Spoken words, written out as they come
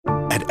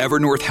At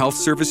Evernorth Health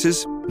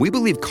Services, we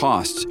believe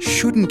costs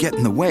shouldn't get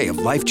in the way of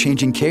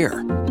life-changing care,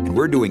 and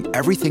we're doing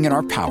everything in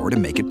our power to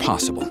make it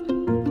possible.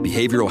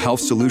 Behavioral health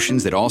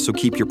solutions that also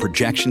keep your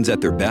projections at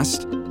their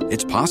best?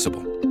 It's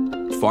possible.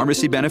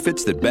 Pharmacy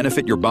benefits that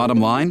benefit your bottom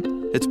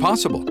line? It's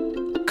possible.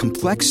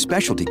 Complex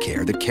specialty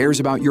care that cares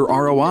about your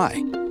ROI?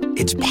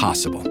 It's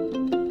possible.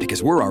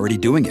 Because we're already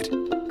doing it.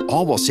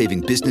 All while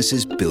saving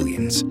businesses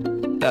billions.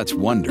 That's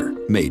Wonder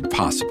made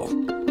possible.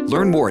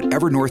 Learn more at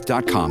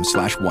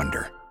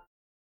evernorth.com/wonder.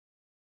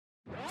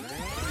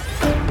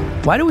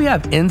 Why do we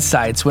have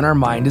insights when our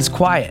mind is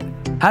quiet?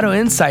 How do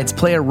insights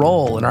play a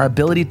role in our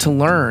ability to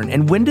learn,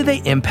 and when do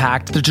they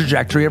impact the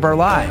trajectory of our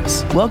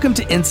lives? Welcome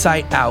to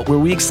Insight Out, where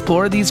we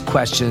explore these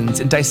questions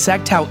and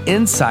dissect how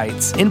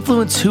insights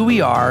influence who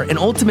we are and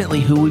ultimately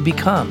who we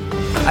become.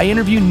 I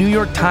interview New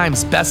York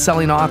Times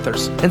best-selling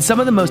authors and some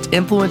of the most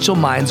influential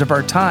minds of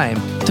our time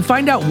to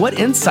find out what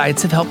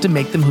insights have helped to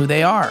make them who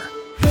they are.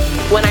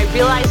 When I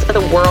realized that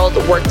the world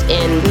worked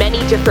in many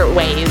different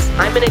ways,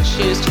 I'm going to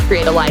choose to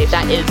create a life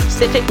that is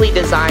specifically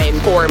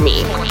designed for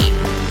me.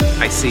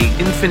 I see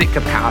infinite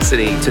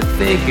capacity to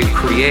think and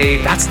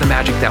create. That's the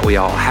magic that we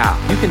all have.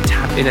 You can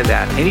tap into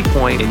that any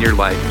point in your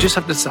life. You just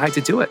have to decide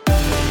to do it.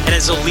 And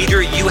as a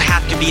leader, you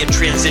have to be a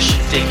transition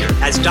figure.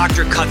 As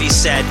Dr. Covey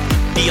said,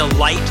 be a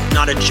light,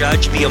 not a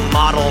judge. Be a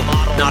model,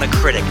 not a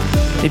critic.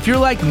 If you're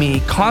like me,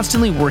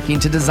 constantly working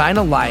to design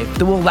a life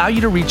that will allow you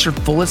to reach your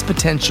fullest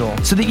potential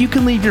so that you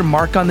can leave your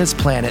mark on this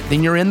planet,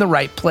 then you're in the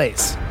right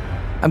place.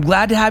 I'm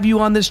glad to have you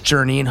on this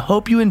journey and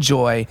hope you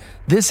enjoy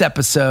this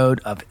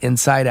episode of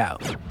Inside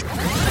Out.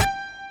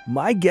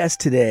 My guest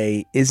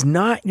today is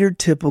not your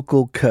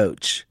typical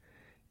coach.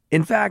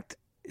 In fact,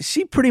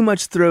 she pretty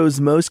much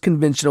throws most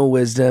conventional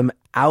wisdom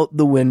out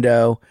the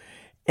window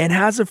and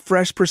has a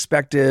fresh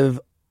perspective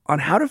on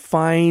how to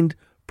find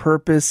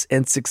purpose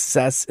and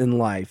success in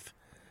life.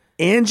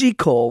 Angie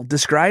Cole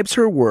describes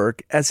her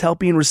work as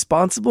helping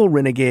responsible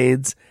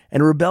renegades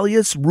and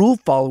rebellious rule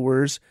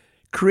followers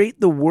create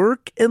the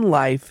work and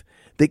life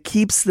that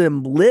keeps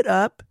them lit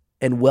up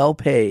and well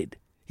paid.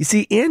 You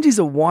see, Angie's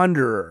a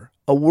wanderer,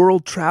 a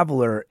world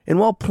traveler, and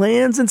while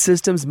plans and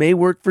systems may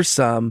work for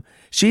some,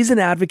 she's an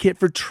advocate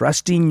for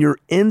trusting your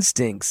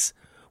instincts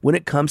when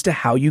it comes to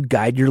how you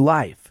guide your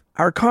life.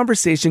 Our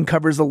conversation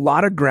covers a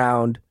lot of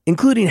ground,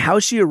 including how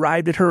she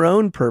arrived at her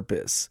own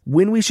purpose,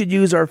 when we should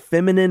use our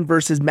feminine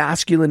versus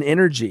masculine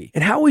energy,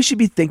 and how we should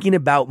be thinking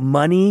about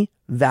money,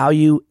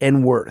 value,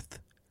 and worth.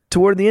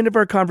 Toward the end of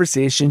our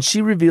conversation,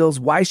 she reveals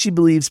why she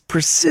believes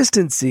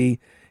persistency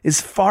is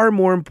far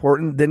more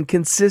important than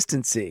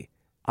consistency.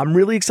 I'm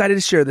really excited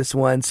to share this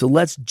one, so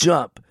let's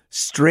jump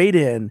straight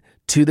in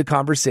to the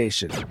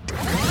conversation.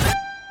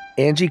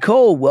 Angie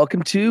Cole,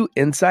 welcome to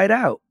Inside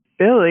Out.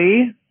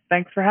 Billy,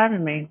 thanks for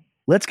having me.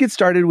 Let's get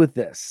started with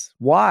this.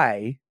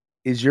 Why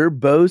is your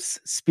Bose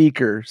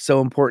speaker so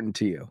important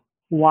to you?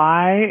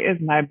 Why is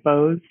my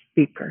Bose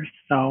speaker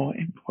so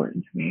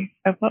important to me?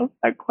 I love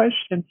that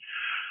question.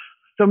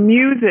 So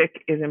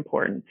music is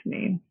important to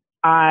me.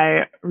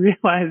 I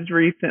realized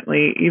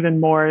recently, even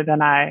more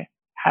than I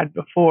had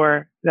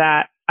before,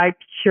 that I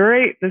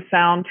curate the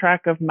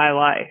soundtrack of my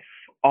life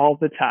all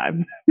the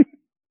time.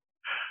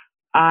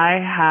 I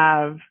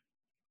have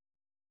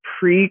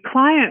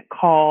pre-client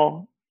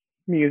call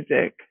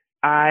music.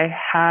 I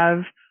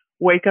have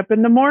wake up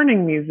in the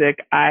morning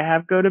music. I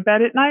have go to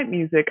bed at night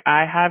music.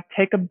 I have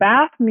take a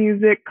bath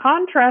music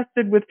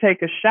contrasted with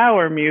take a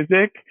shower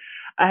music.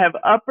 I have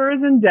uppers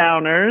and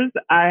downers.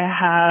 I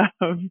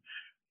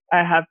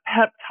have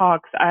pep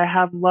talks. I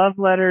have love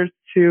letters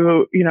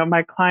to,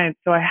 my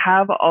clients. So I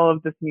have all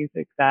of this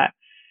music that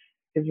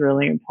is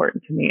really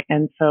important to me.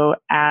 And so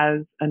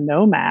as a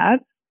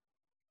nomad,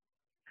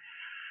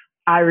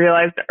 I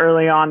realized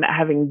early on that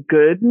having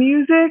good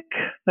music,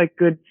 like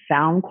good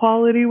sound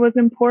quality, was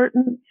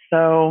important.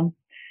 So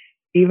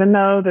even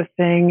though the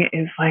thing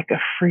is like a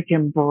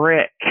freaking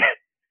brick,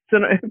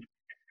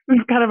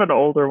 it's kind of an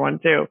older one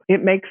too,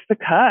 it makes the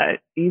cut.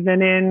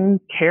 Even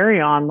in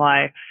carry-on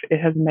life, it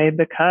has made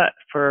the cut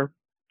for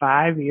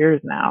 5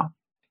 years now.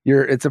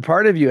 It's a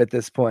part of you at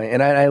this point.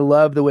 And I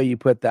love the way you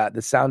put that,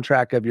 the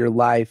soundtrack of your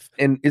life.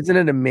 And isn't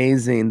it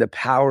amazing, the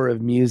power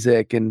of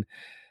music and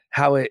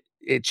how it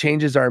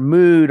changes our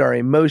mood, our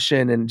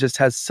emotion, and just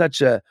has such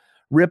a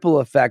ripple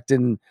effect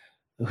in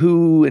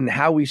who and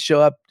how we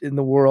show up in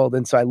the world.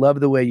 And so I love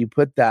the way you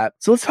put that.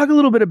 So let's talk a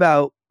little bit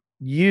about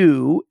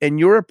you and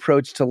your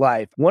approach to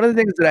life. One of the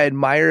things that I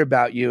admire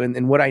about you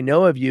and what I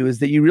know of you is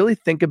that you really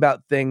think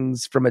about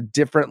things from a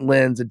different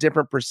lens, a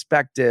different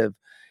perspective.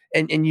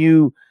 And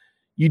you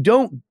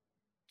don't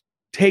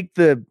take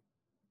the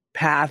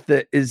path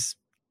that is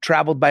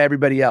traveled by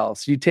everybody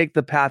else. You take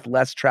the path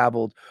less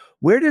traveled.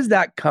 Where does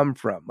that come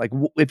from? Like,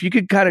 if you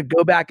could kind of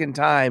go back in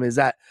time, is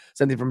that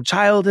something from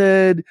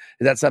childhood?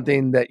 Is that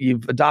something that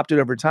you've adopted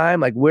over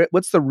time? Like,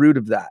 what's the root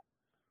of that?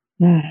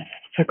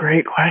 It's a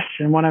great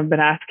question. One I've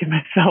been asking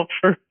myself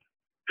for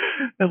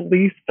at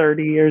least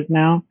 30 years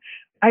now.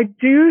 I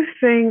do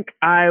think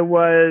I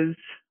was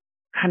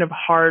kind of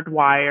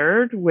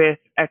hardwired with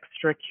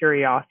extra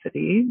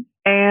curiosity.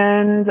 And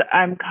And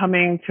I'm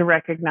coming to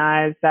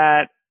recognize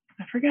that,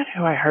 I forget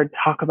who I heard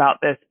talk about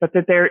this, but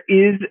that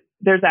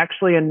there's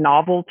actually a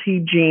novelty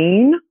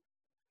gene,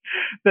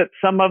 that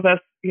some of us,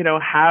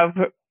 have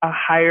a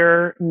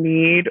higher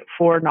need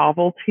for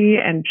novelty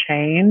and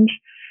change.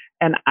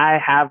 And I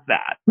have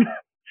that.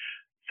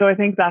 So I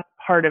think that's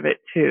part of it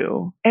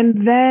too.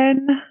 And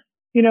then,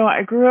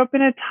 I grew up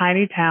in a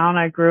tiny town.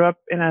 I grew up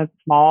in a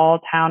small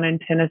town in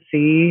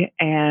Tennessee,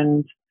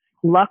 and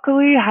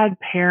luckily had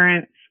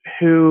parents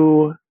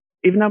who,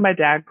 even though my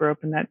dad grew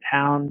up in that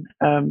town,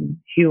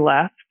 he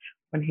left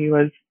when he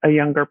was a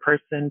younger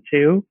person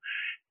too.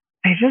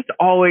 They just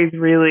always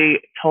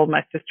really told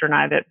my sister and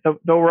I that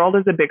the world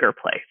is a bigger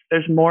place.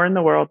 There's more in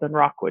the world than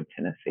Rockwood,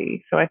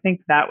 Tennessee. So I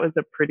think that was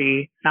a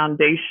pretty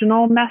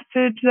foundational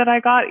message that I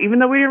got, even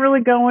though we didn't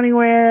really go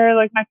anywhere.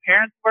 Like my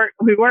parents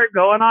we weren't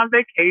going on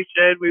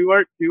vacation. We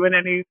weren't doing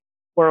any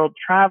world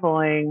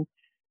traveling.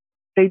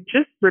 They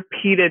just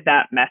repeated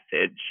that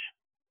message.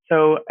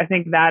 So I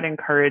think that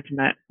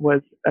encouragement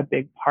was a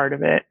big part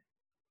of it.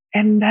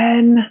 And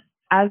then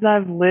as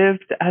I've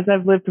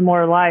lived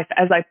more life,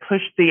 as I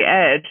pushed the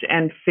edge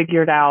and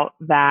figured out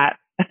that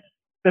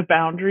the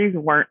boundaries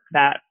weren't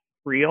that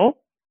real,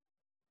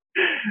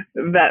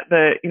 that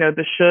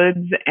the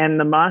shoulds and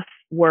the musts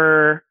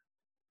were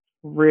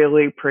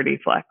really pretty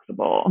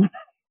flexible.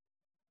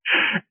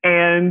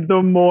 And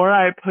the more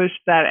I pushed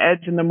that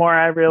edge and the more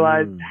I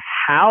realized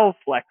how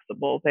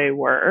flexible they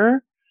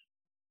were,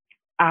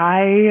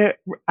 I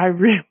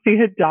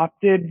really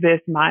adopted this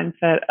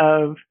mindset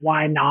of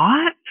why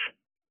not?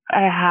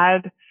 I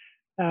had,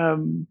 how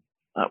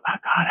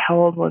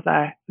old was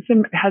I?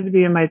 It had to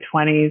be in my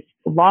 20s.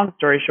 Long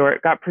story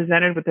short, got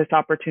presented with this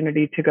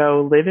opportunity to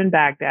go live in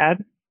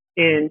Baghdad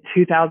in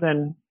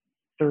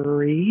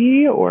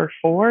 2003 or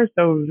 4,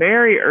 so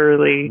very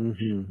early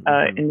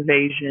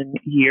invasion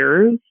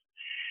years.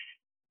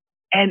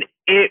 And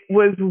it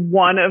was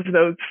one of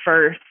those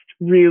first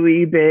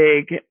really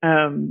big,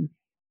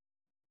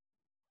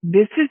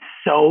 this is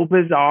so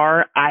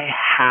bizarre, I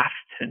have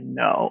to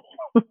know.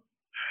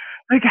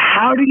 Like,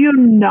 how do you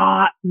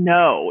not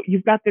know?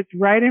 You've got this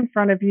right in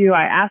front of you.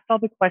 I asked all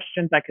the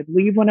questions. I could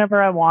leave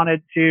whenever I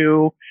wanted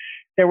to.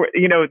 There were,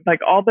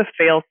 all the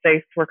fail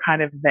safes were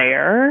kind of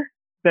there,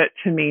 that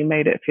to me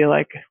made it feel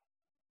like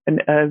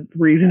a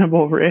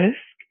reasonable risk.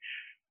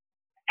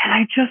 And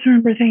I just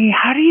remember thinking,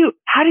 how do you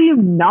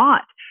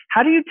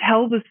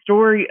tell the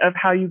story of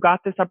how you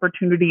got this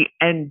opportunity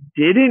and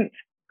didn't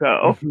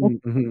go?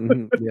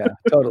 Yeah,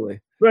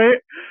 totally. Right.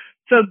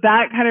 So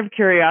that kind of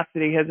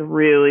curiosity has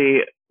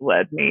really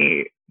led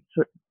me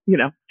to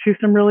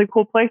some really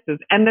cool places.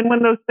 And then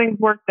when those things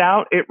worked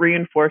out, it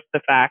reinforced the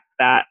fact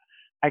that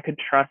I could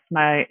trust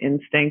my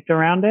instinct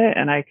around it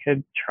and I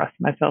could trust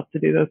myself to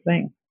do those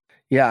things.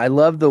 Yeah, I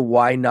love the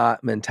why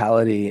not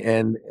mentality,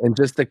 and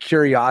just the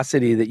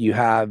curiosity that you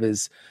have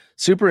is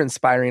super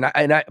inspiring.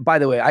 I by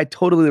the way, I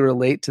totally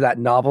relate to that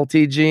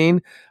novelty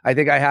gene. I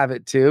think I have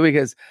it too,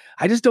 because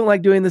I just don't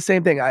like doing the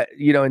same thing.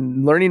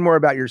 And learning more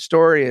about your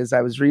story as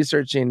I was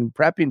researching,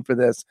 prepping for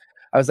this,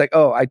 I was like,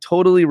 oh, I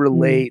totally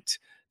relate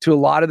to a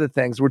lot of the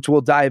things, which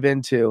we'll dive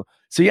into.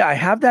 So yeah, I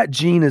have that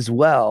gene as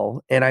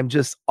well. And I'm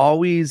just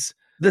always,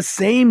 the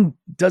same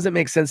doesn't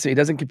make sense to me. It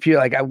doesn't compute.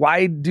 Like,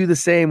 why do the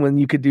same when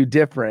you could do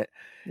different?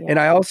 Yeah. And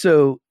I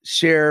also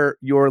share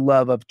your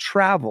love of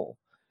travel,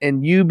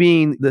 and you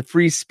being the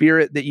free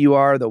spirit that you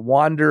are, the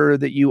wanderer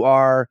that you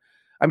are.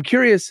 I'm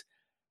curious,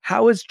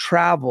 how has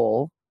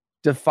travel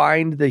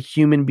defined the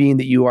human being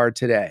that you are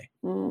today?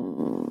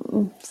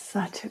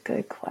 Such a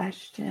good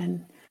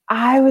question.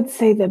 I would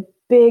say the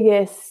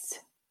biggest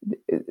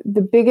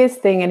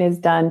thing it has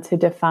done to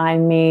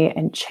define me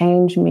and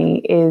change me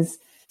is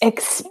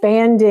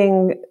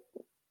expanding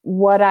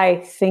what I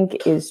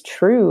think is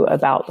true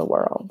about the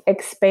world.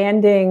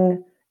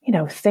 Expanding,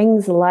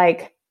 things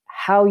like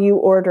how you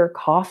order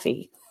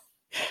coffee.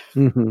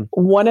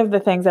 One of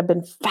the things I've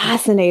been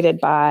fascinated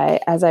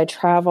by as I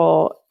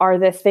travel are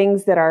the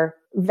things that are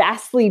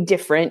vastly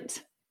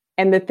different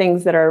and the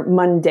things that are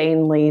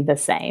mundanely the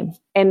same,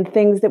 and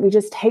things that we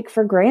just take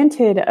for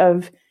granted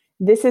of,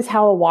 this is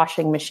how a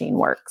washing machine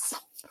works,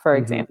 for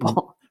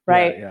example,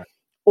 right? Yeah.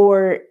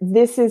 Or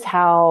this is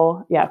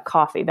how,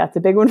 coffee. That's a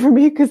big one for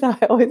me, because I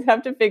always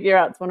have to figure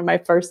out, it's one of my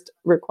first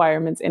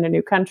requirements in a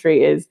new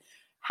country is,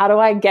 how do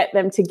I get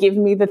them to give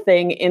me the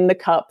thing in the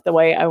cup the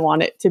way I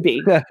want it to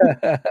be?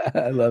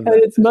 I love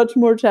that. It's much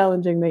more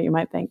challenging than you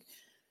might think.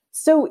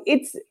 So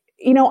it's,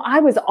 I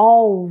was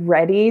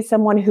already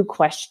someone who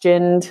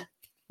questioned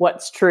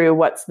what's true,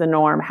 what's the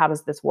norm, how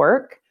does this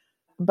work?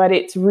 But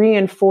it's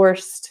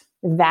reinforced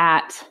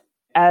that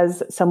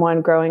as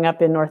someone growing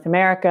up in North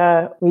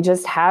America, we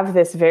just have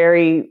this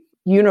very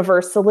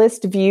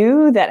universalist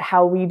view that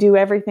how we do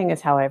everything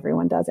is how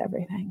everyone does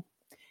everything.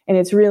 And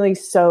it's really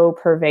so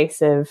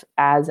pervasive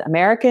as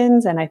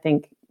Americans, and I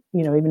think,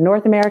 even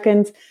North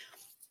Americans,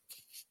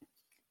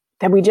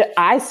 that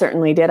I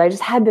certainly did. I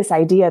just had this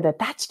idea that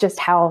that's just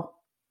how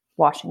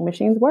washing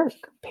machines work,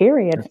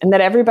 period. And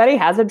that everybody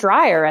has a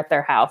dryer at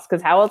their house,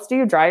 because how else do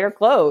you dry your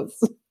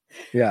clothes?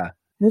 Yeah.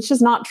 And it's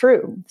just not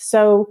true.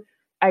 So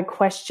I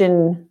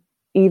question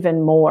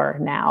even more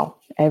now,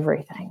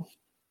 everything.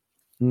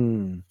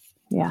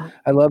 Yeah.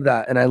 I love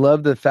that. And I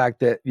love the fact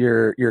that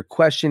you're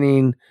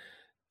questioning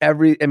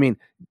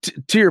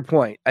to your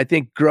point, I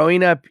think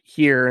growing up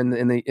here in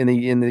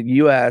the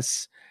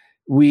US,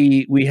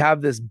 we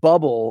have this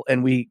bubble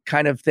and we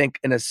kind of think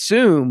and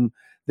assume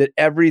that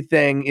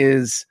everything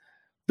is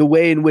the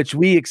way in which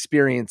we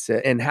experience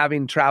it. And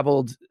having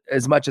traveled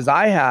as much as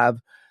I have,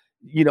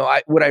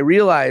 what I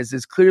realize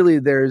is clearly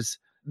there's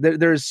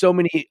so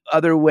many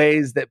other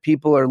ways that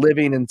people are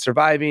living and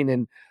surviving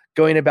and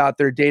going about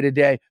their day to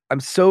day. I'm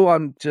so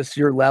on just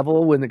your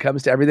level when it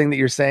comes to everything that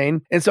you're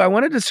saying. And so I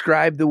want to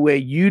describe the way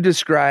you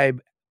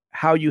describe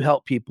how you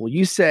help people.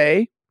 You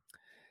say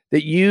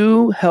that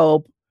you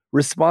help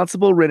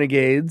responsible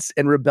renegades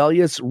and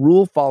rebellious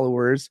rule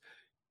followers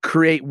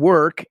create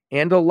work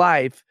and a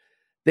life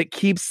that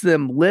keeps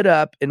them lit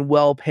up and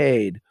well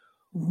paid.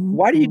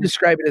 Why do you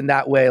describe it in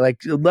that way? Like,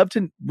 I'd love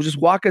to just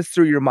walk us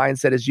through your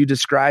mindset as you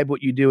describe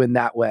what you do in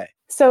that way.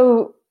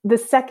 So the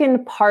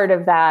second part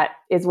of that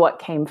is what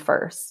came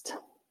first,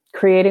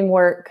 creating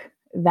work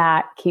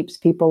that keeps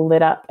people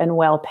lit up and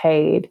well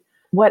paid.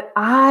 What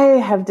I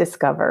have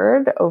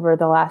discovered over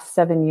the last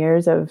 7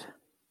 years of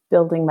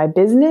building my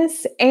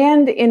business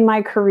and in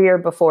my career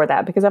before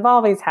that, because I've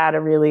always had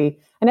I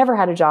never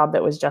had a job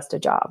that was just a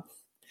job.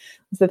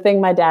 It's the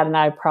thing my dad and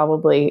I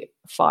probably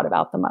fought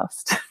about the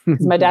most.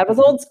 Because my dad was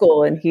old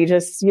school and you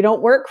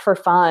don't work for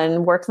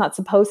fun. Work's not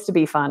supposed to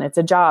be fun. It's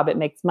a job. It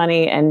makes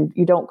money and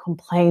you don't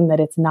complain that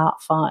it's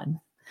not fun.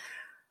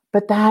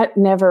 But that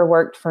never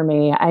worked for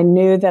me. I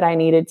knew that I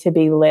needed to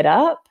be lit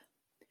up.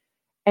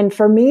 And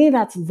for me,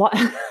 that's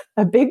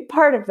a big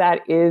part of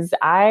that is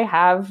I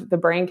have the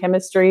brain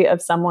chemistry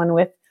of someone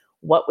with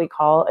what we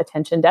call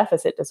attention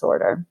deficit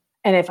disorder.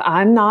 And if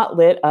I'm not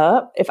lit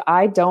up, if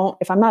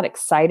I'm not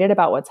excited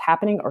about what's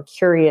happening or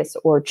curious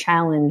or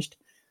challenged,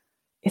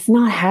 it's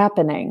not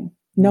happening.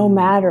 No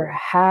matter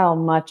how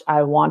much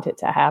I want it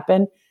to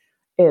happen,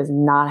 it is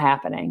not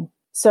happening.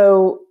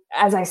 So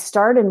as I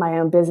started my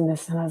own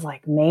business, and I was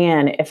like,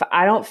 man, if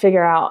I don't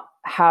figure out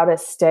how to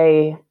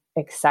stay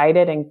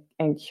excited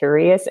and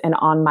curious and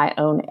on my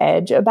own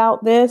edge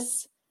about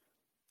this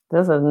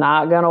is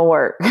not going to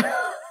work.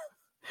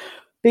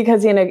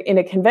 Because in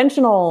a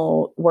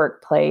conventional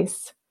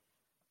workplace,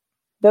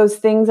 those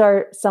things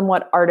are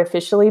somewhat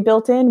artificially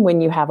built in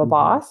when you have a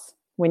boss,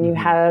 when you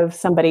have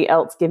somebody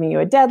else giving you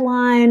a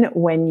deadline,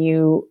 when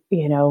you're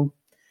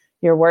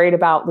worried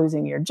about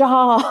losing your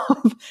job,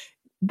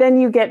 then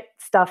you get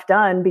stuff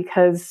done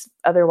because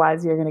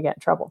otherwise you're going to get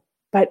in trouble.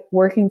 But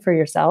working for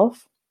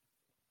yourself,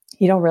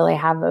 you don't really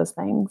have those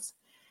things.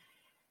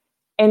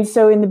 And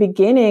so in the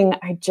beginning,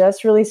 I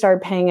just really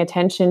started paying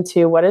attention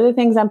to what are the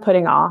things I'm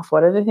putting off?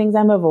 What are the things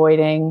I'm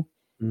avoiding?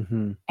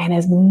 And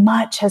as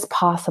much as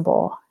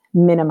possible,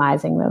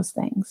 minimizing those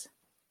things.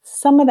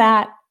 Some of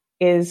that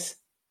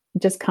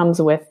just comes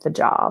with the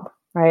job,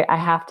 right? I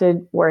have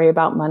to worry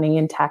about money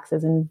and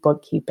taxes and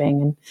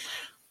bookkeeping,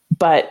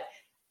 but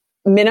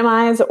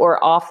minimize or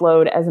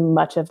offload as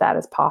much of that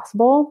as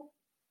possible.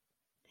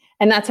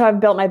 And that's how I've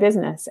built my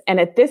business. And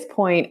at this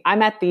point,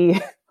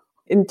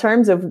 in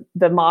terms of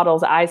the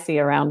models I see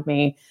around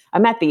me,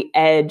 I'm at the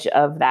edge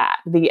of that,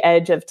 the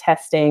edge of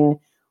testing.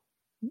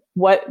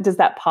 What does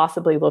that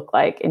possibly look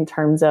like in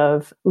terms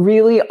of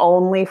really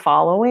only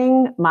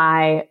following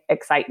my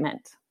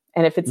excitement?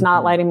 And if it's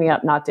not lighting me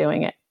up, not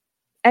doing it.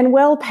 And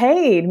well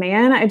paid,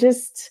 man.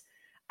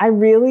 I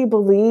really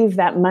believe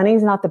that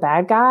money's not the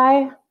bad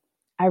guy.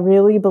 I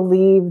really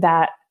believe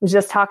that I was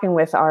just talking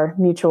with our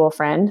mutual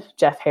friend,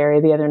 Jeff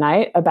Harry, the other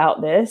night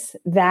about this,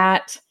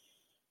 that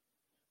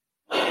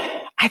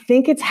I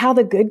think it's how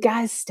the good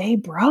guys stay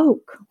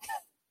broke.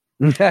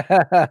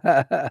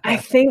 I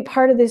think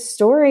part of this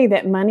story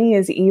that money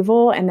is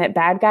evil and that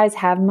bad guys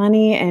have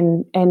money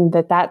and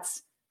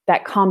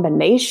that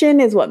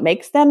combination is what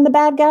makes them the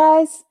bad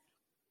guys.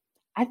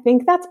 I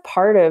think that's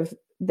part of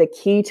the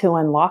key to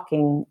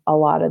unlocking a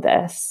lot of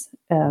this.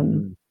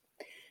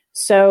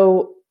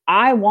 So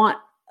I want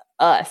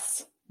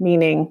us,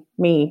 meaning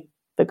me,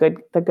 the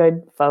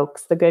good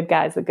folks, the good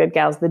guys, the good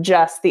gals, the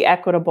just, the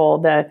equitable,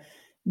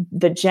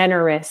 the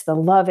generous, the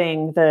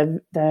loving,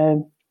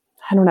 the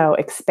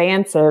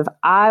expansive.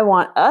 I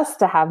want us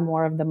to have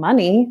more of the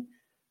money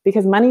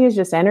because money is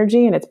just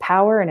energy and it's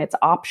power and it's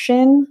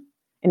option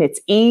and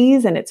it's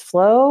ease and it's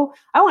flow.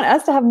 I want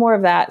us to have more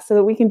of that so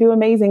that we can do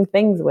amazing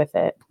things with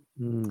it.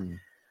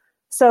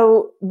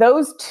 So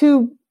those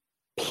two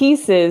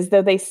pieces,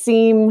 though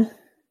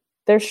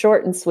they're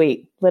short and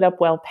sweet, lit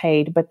up, well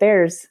paid, but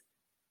there's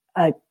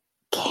a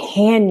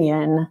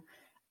canyon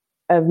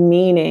of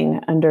meaning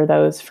under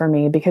those for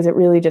me because it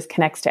really just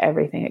connects to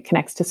everything. It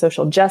connects to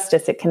social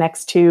justice. It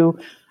connects to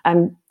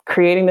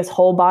creating this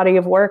whole body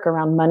of work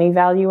around money,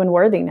 value, and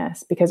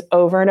worthiness because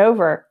over and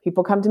over,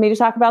 people come to me to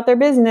talk about their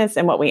business.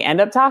 And what we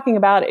end up talking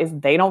about is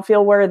they don't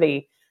feel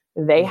worthy.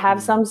 They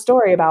have some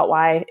story about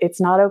why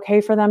it's not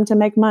okay for them to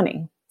make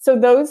money. So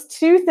those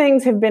two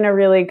things have been a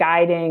really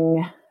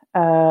guiding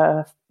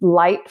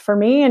light for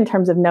me in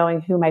terms of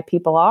knowing who my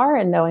people are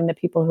and knowing the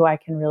people who I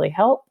can really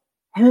help.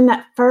 And then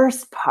that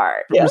first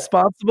part,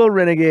 responsible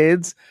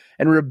renegades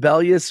and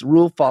rebellious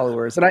rule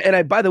followers. And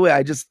I, by the way,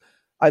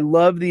 I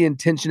love the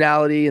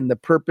intentionality and the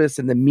purpose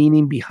and the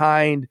meaning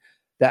behind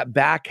that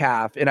back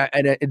half. And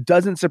it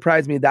doesn't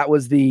surprise me that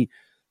was the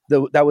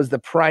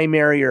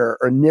primary or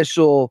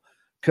initial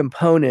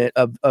component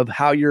of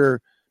how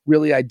you're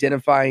really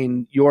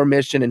identifying your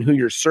mission and who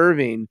you're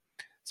serving.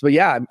 So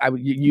yeah,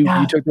 you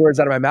took the words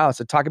out of my mouth.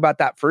 So talk about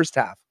that first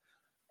half.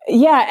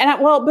 Yeah.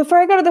 And before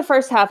I go to the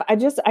first half, I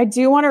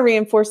do want to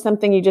reinforce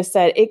something you just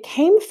said. It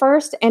came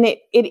first, and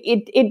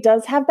it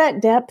does have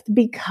that depth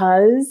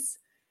because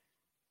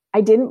I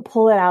didn't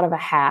pull it out of a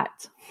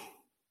hat.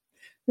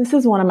 This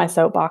is one of my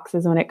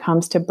soapboxes when it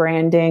comes to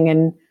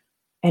branding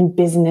and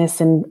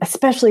business, and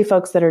especially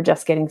folks that are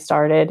just getting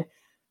started.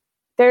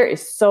 There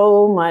is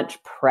so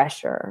much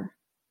pressure,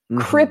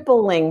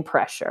 crippling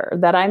pressure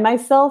that I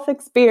myself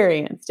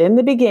experienced in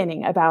the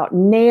beginning about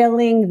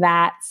nailing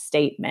that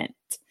statement.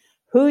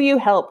 Who you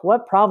help,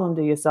 what problem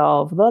do you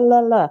solve, la, la,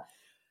 la.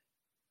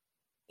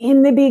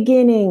 In the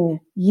beginning,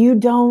 you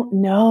don't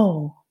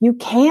know. You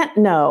can't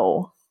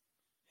know.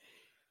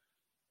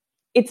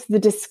 It's the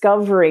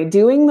discovery,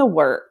 doing the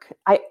work.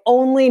 I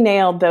only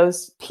nailed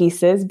those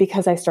pieces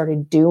because I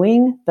started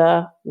doing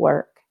the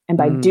work. And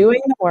by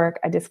doing the work,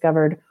 I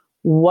discovered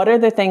what are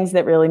the things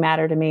that really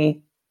matter to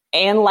me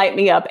and light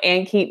me up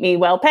and keep me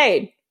well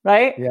paid,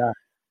 right? Yeah.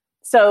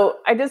 So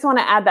I just want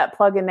to add that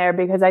plug in there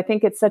because I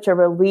think it's such a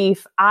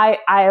relief. I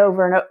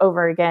over and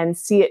over again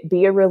see it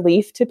be a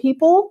relief to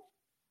people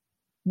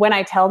when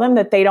I tell them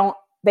that they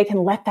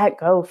can let that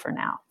go for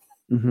now.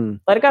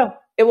 Let it go.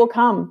 It will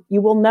come.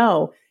 You will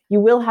know. You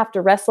will have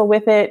to wrestle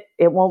with it.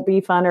 It won't be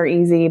fun or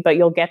easy, but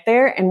you'll get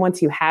there. And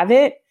once you have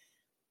it,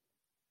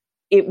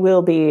 it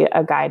will be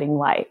a guiding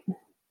light.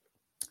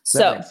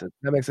 That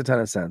makes a ton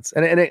of sense.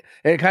 And it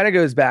kind of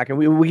goes back, and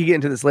we can get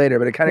into this later,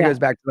 but it kind of goes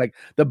back to like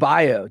the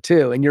bio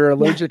too, and your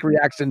allergic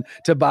reaction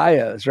to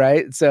bios,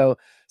 right? So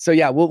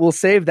yeah, we'll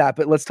save that,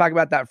 but let's talk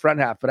about that front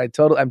half. But I'm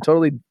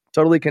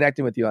totally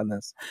connecting with you on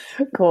this.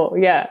 Cool.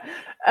 Yeah.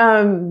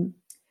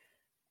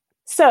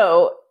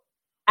 So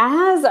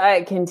as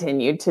I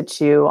continued to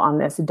chew on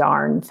this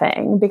darn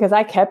thing, because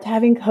I kept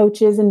having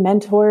coaches and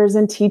mentors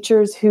and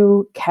teachers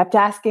who kept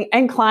asking,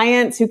 and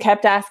clients who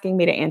kept asking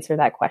me to answer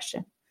that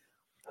question.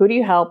 Who do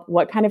you help?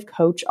 What kind of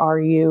coach are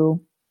you?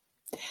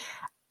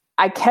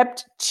 I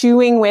kept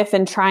chewing with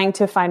and trying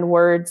to find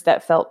words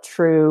that felt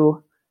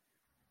true,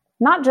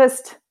 not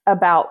just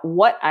about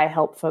what I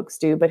help folks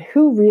do, but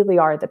who really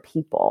are the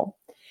people.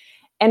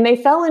 And they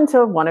fell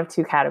into one of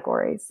two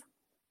categories.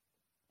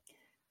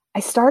 I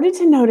started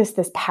to notice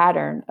this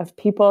pattern of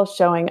people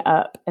showing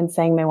up and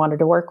saying they wanted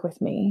to work with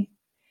me,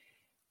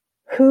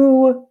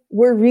 who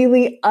were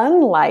really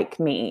unlike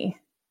me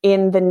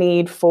in the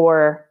need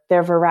for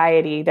their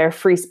variety, their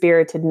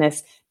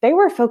free-spiritedness. They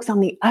were folks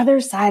on the other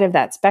side of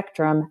that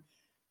spectrum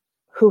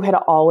who had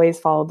always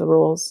followed the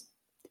rules.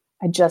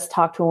 I just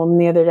talked to a woman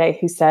the other day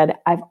who said,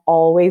 I've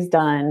always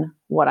done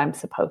what I'm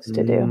supposed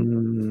to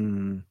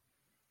do.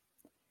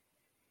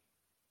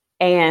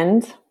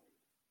 And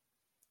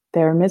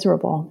they were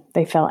miserable.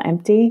 They felt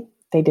empty.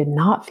 They did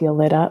not feel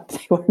lit up.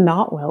 They were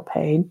not well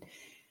paid.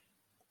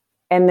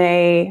 And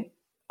they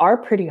are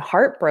pretty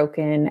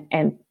heartbroken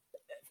and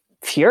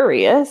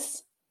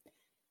furious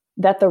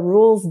that the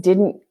rules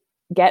didn't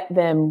get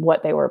them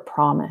what they were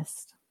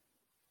promised.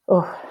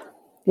 Oh,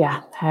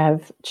 yeah, I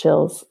have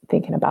chills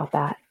thinking about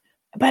that.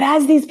 But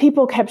as these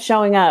people kept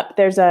showing up,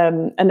 there's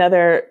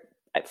another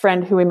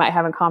friend who we might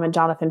have in common,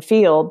 Jonathan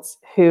Fields,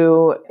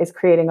 who is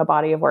creating a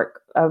body of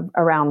work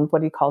around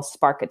what he calls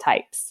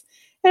sparketypes.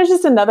 There's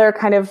just another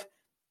kind of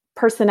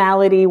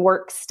personality,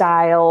 work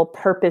style,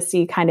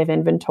 purposey kind of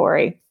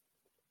inventory.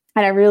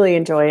 And I really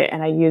enjoy it,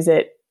 and I use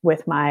it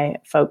with my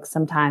folks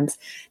sometimes.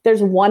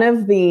 There's one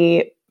of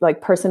the like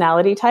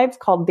personality types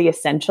called the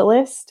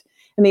essentialist.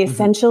 And the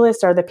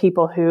essentialists are the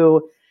people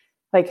who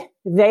like,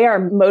 they are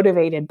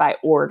motivated by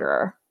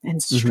order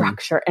and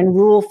structure and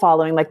rule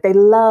following. Like they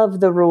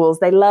love the rules.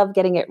 They love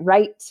getting it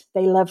right.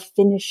 They love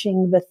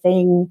finishing the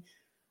thing.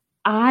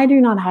 I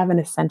do not have an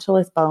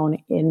essentialist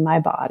bone in my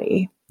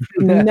body.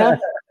 None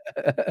of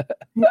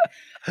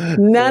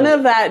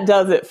that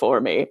does it for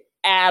me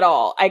at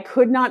all. I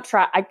could not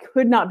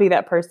be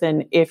that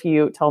person if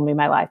you told me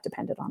my life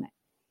depended on it.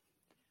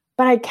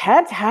 But I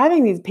kept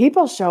having these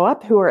people show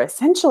up who were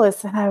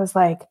essentialists. And I was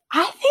like,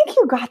 I think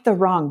you got the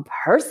wrong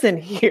person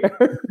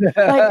here.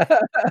 Like,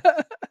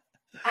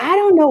 I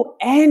don't know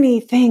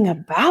anything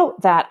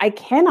about that. I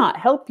cannot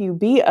help you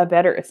be a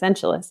better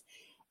essentialist.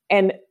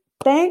 And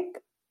thank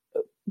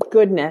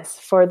goodness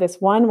for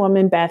this one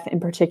woman, Beth in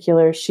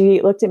particular.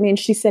 She looked at me and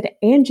she said,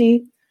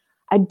 Angie,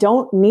 I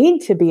don't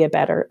need to be a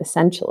better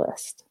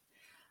essentialist.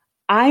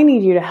 I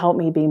need you to help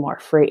me be more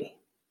free.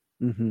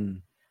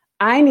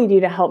 I need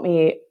you to help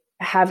me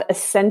have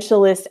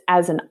essentialist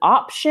as an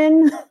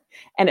option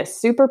and a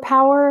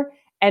superpower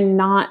and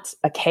not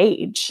a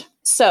cage.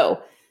 So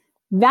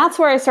that's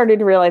where I started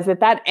to realize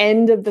that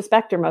end of the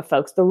spectrum of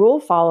folks, the rule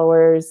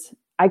followers,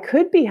 I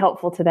could be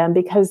helpful to them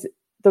because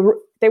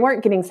they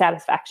weren't getting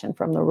satisfaction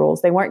from the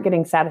rules. They weren't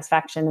getting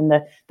satisfaction in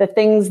the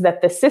things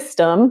that the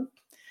system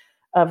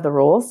of the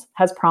rules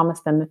has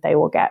promised them that they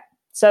will get.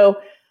 So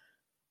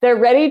they're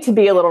ready to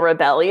be a little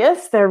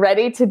rebellious. They're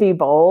ready to be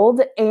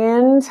bold,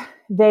 and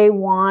they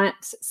want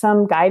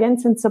some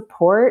guidance and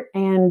support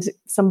and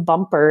some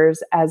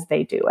bumpers as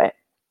they do it.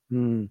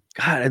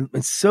 God,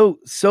 it's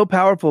so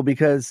powerful,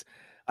 because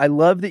I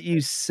love that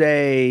you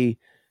say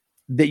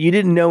that you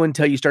didn't know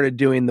until you started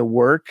doing the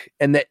work,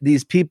 and that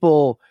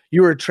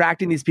you were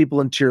attracting these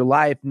people into your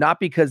life, not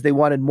because they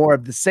wanted more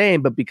of the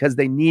same, but because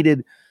they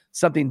needed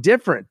something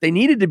different. They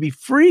needed to be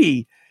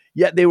free,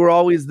 yet they were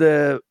always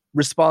the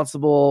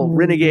responsible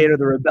renegade or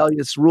the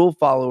rebellious rule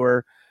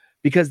follower,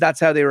 because that's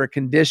how they were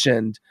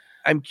conditioned.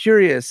 I'm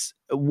curious,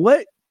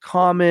 what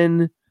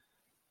common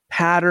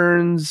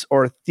patterns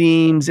or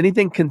themes,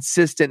 anything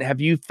consistent have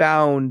you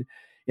found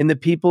in the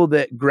people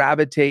that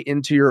gravitate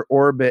into your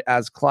orbit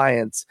as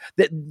clients,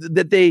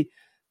 that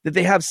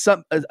they have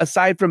some,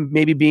 aside from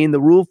maybe being the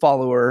rule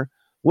follower,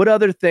 what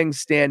other things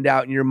stand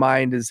out in your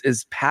mind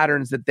as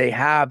patterns that they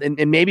have, and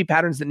maybe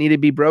patterns that need to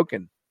be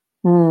broken?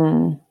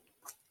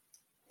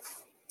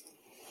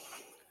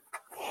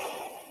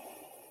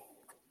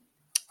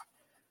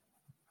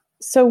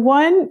 So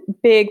one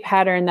big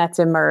pattern that's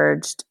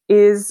emerged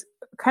is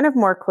kind of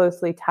more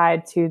closely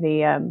tied to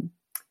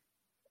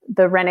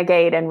the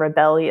renegade and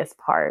rebellious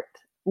part,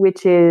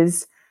 which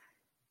is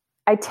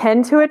I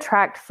tend to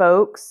attract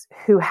folks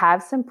who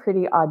have some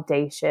pretty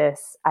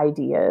audacious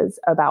ideas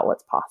about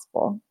what's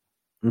possible.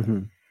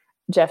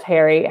 Jeff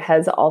Harry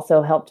has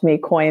also helped me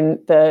coin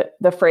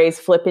the phrase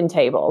flipping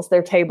tables.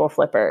 They're table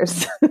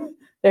flippers.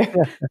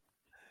 They're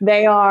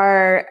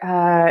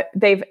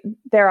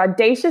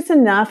audacious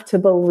enough to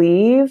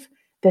believe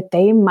that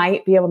they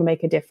might be able to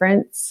make a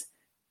difference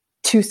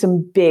to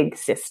some big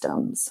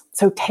systems.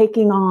 So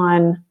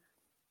I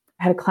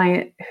had a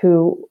client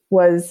who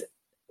was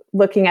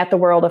looking at the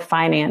world of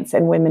finance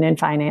and women in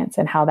finance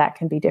and how that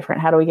can be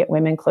different. How do we get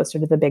women closer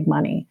to the big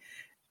money?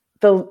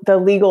 The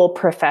legal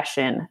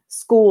profession,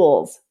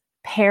 schools,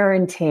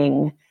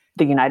 parenting,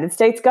 the United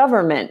States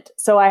government.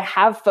 So I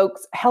have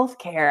folks,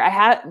 healthcare.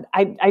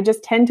 I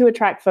just tend to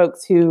attract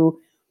folks who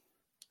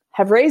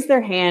have raised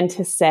their hand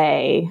to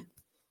say,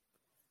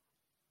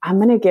 I'm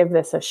going to give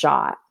this a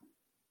shot.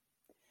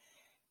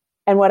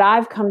 And what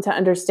I've come to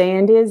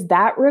understand is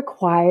that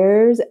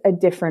requires a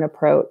different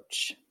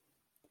approach.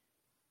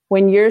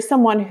 When you're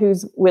someone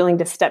who's willing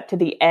to step to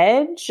the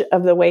edge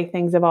of the way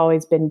things have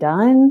always been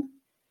done,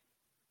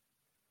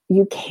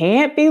 you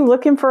can't be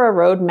looking for a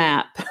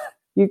roadmap.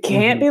 You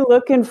can't be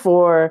looking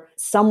for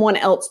someone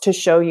else to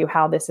show you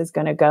how this is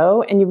going to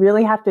go. And you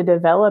really have to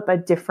develop a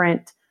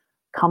different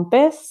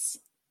compass,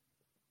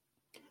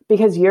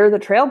 because you're the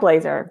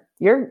trailblazer.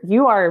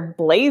 You are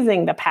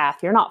blazing the path.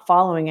 You're not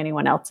following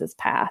anyone else's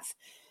path.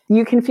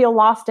 You can feel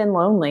lost and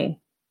lonely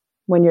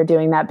when you're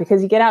doing that,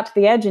 because you get out to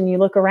the edge and you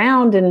look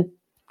around and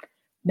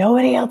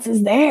nobody else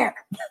is there.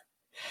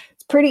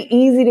 It's pretty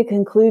easy to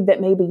conclude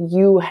that maybe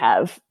you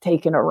have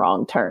taken a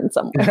wrong turn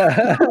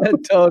somewhere.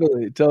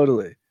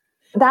 Totally.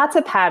 That's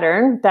a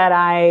pattern that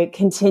I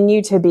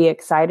continue to be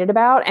excited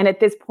about. And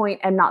at this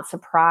point, I'm not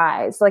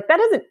surprised. Like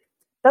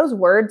those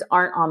words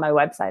aren't on my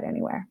website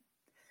anywhere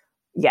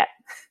yet.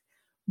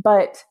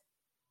 But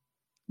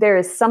there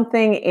is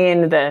something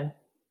in the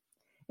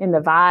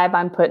vibe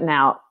I'm putting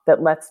out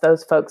that lets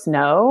those folks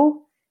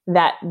know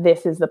that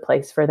this is the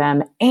place for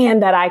them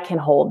and that I can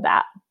hold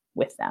that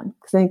with them.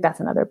 Because I think that's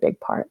another big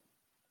part.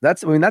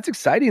 That's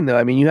exciting though.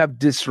 I mean, you have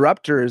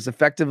disruptors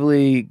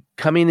effectively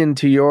coming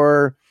into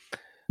your,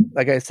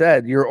 like I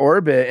said, your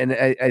orbit. And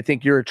I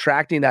think you're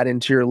attracting that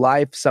into your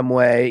life some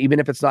way, even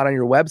if it's not on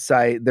your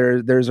website.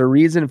 There's a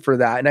reason for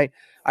that. And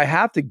I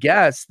have to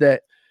guess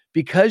that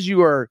because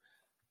you are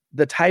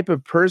the type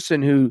of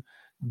person who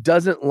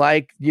doesn't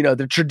like,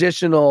 the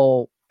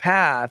traditional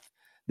path,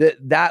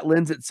 that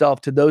lends itself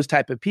to those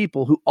type of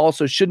people who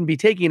also shouldn't be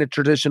taking a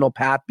traditional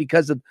path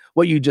because of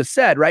what you just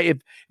said, right? If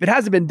it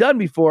hasn't been done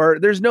before,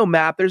 there's no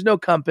map, there's no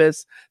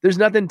compass, there's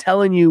nothing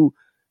telling you,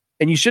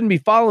 and you shouldn't be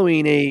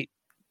following a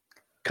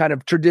kind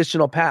of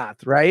traditional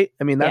path, right?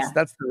 I mean, that's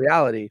the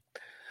reality.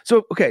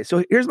 So, okay.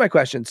 So here's my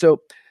question.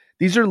 So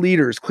these are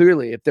leaders,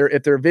 clearly, if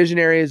they're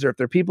visionaries, or if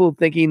they're people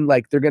thinking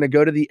like they're going to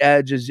go to the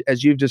edge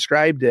as you've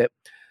described it,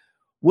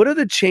 what are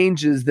the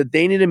changes that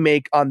they need to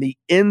make on the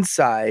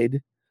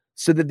inside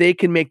so that they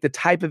can make the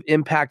type of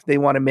impact they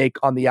want to make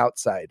on the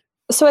outside?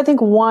 So I think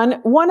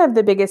one of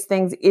the biggest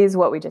things is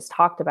what we just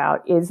talked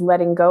about, is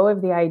letting go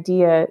of the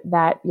idea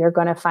that you're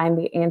going to find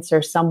the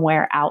answer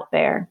somewhere out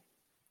there.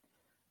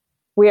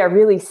 We are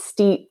really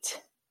steeped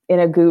in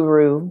a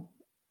guru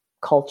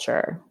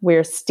culture.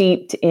 We're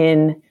steeped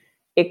in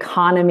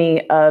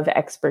economy of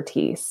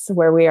expertise,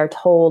 where we are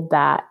told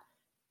that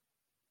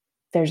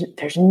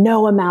there's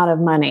no amount of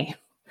money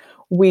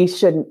we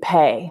shouldn't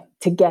pay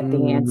to get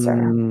the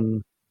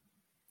answer,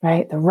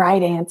 right? The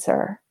right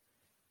answer.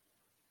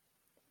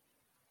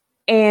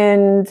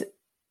 And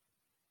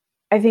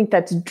I think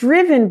that's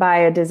driven by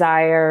a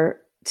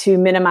desire to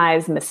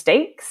minimize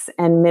mistakes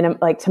and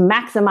to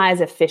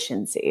maximize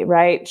efficiency,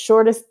 right?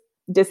 Shortest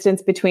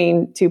distance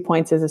between 2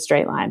 points is a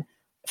straight line.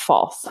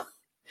 False.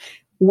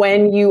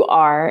 When you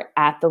are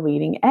at the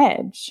leading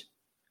edge,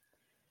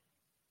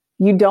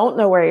 you don't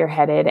know where you're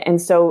headed.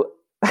 And so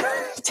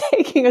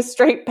taking a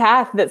straight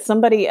path that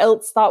somebody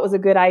else thought was a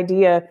good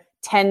idea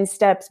 10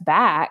 steps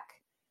back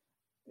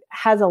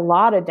has a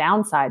lot of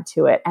downside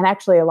to it, and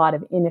actually a lot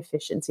of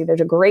inefficiency.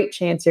 There's a great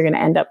chance you're going to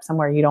end up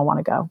somewhere you don't want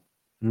to go.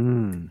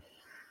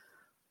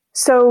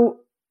 So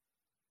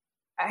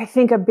I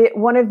think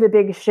one of the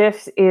big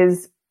shifts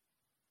is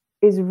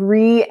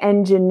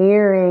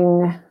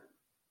re-engineering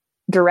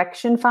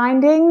direction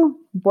finding.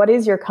 What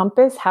is your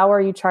compass? How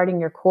are you charting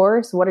your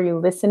course? What are you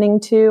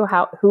listening to?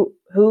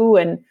 Who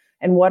and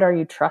what are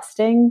you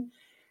trusting?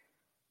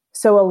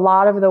 So a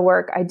lot of the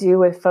work I do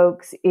with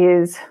folks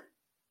is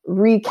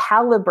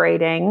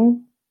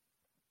recalibrating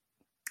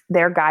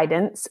their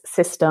guidance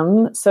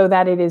system so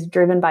that it is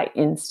driven by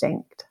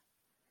instinct,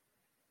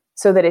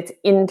 so that it's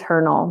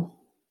internal,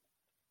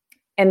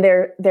 and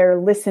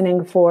they're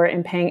listening for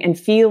and paying and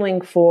feeling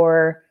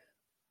for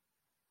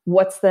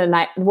what's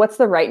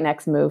the right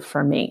next move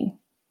for me.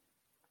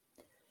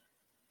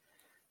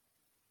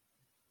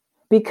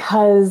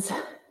 Because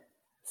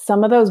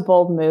some of those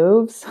bold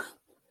moves,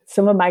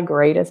 some of my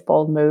greatest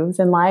bold moves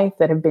in life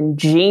that have been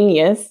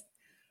genius,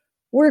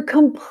 were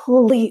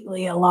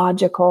completely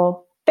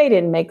illogical. They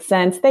didn't make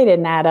sense. They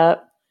didn't add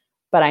up.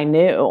 But I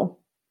knew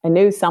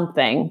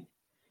something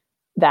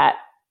that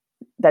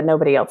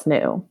nobody else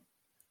knew.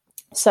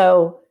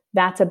 So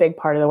that's a big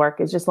part of the work,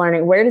 is just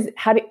learning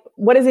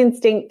what does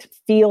instinct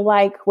feel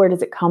like? Where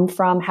does it come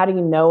from? How do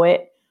you know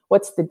it?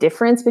 What's the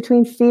difference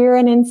between fear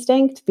and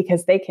instinct?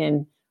 Because they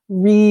can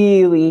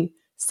really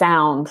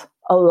sound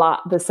a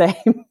lot the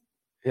same.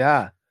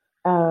 Yeah.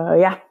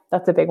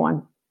 That's a big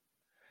one.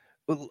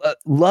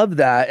 Love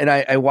that. And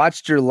I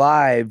watched your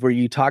live where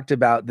you talked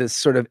about this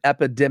sort of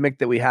epidemic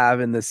that we have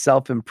in the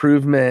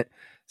self-improvement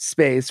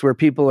space, where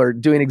people are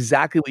doing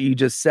exactly what you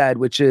just said,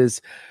 which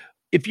is,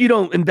 if you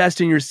don't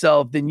invest in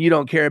yourself, then you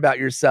don't care about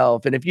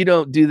yourself. And if you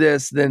don't do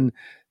this, then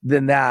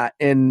that.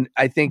 And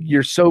I think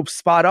you're so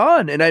spot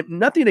on. And I'm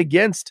nothing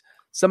against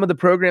some of the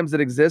programs that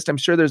exist. I'm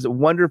sure there's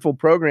wonderful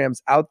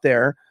programs out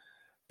there,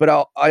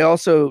 but I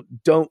also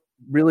don't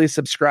really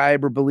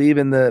subscribe or believe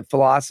in the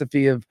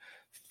philosophy of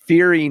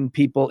fearing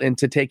people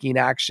into taking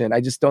action.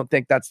 I just don't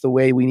think that's the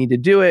way we need to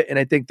do it. And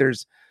I think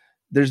there's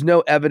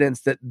no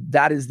evidence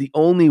that is the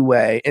only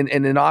way.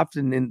 And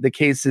often in the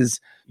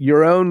cases,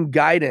 your own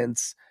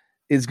guidance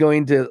is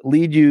going to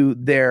lead you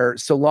there,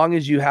 so long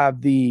as you have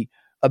the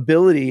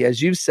ability,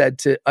 as you've said,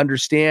 to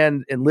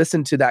understand and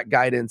listen to that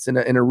guidance in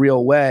a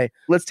real way.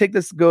 Let's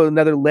go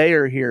another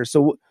layer here.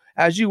 So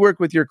as you work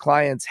with your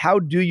clients, how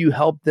do you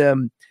help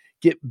them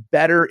get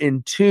better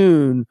in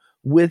tune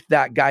with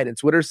that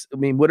guidance? What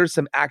are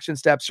some action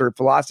steps or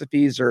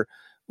philosophies or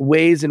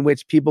ways in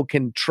which people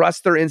can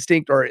trust their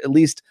instinct, or at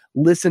least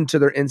listen to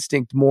their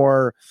instinct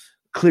more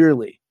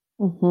clearly?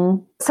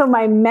 Mm-hmm. So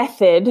my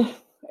method,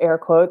 air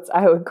quotes,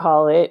 I would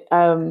call it,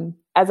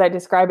 as I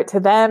describe it to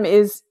them,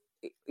 is,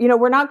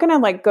 we're not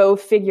going to go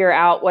figure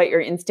out what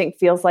your instinct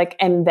feels like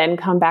and then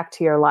come back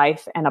to your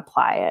life and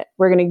apply it.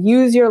 We're going to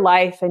use your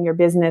life and your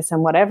business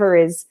and whatever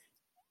is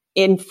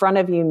in front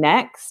of you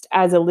next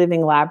as a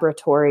living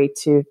laboratory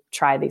to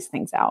try these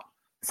things out.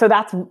 So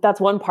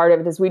that's one part of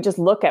it, is we just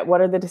look at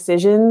what are the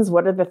decisions,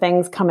 what are the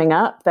things coming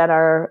up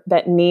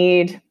that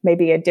need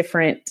maybe a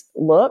different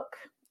look,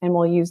 and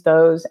we'll use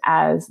those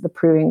as the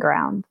proving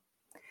ground.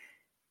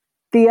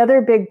 The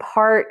other big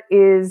part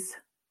is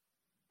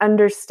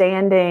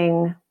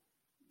understanding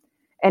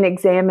and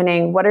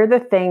examining what are the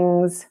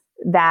things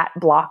that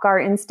block our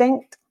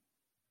instinct,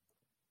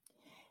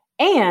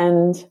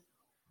 and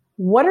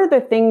what are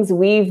the things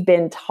we've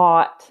been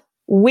taught.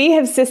 We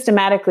have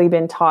systematically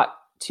been taught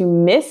to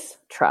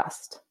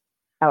mistrust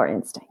our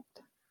instinct.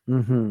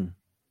 Mm-hmm.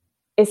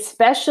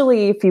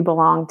 Especially if you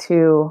belong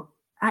to,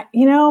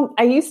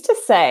 I used to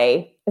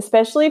say,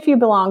 especially if you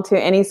belong to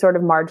any sort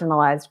of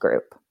marginalized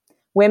group,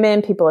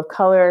 women, people of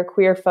color,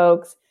 queer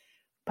folks.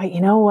 But you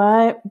know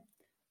what?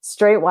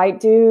 Straight white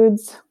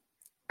dudes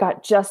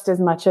got just as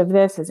much of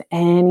this as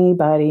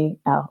anybody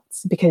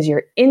else, because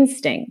your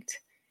instinct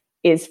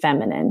is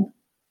feminine.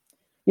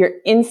 Your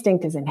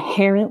instinct is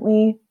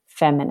inherently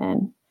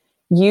feminine.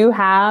 You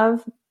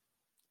have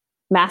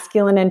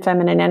masculine and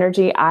feminine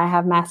energy. I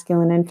have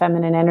masculine and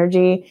feminine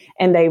energy,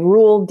 and they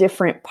rule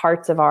different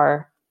parts of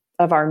our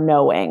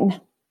knowing,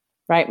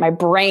 right? My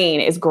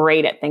brain is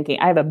great at thinking.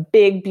 I have a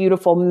big,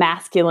 beautiful,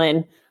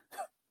 masculine,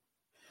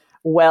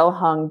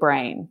 well-hung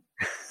brain.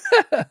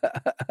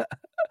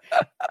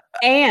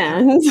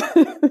 And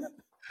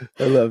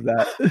I love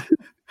that.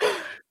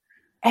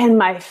 And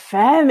my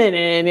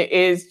feminine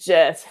is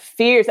just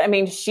fierce. I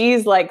mean,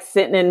 she's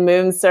sitting in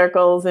moon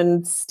circles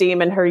and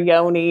steaming her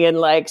yoni,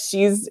 and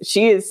she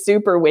is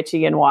super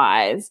witchy and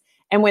wise.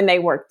 And when they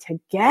work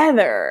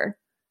together,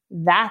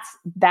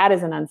 that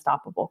is an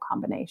unstoppable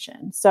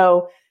combination.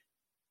 So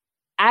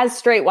as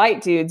straight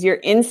white dudes, your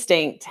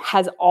instinct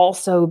has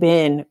also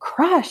been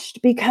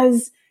crushed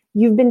because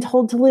you've been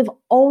told to live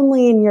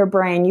only in your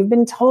brain. You've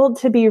been told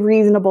to be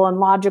reasonable and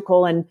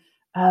logical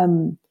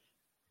and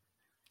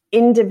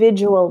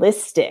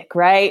individualistic,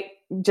 right?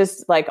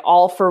 Just like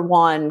all for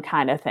one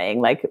kind of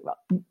thing, like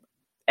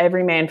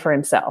every man for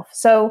himself.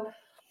 So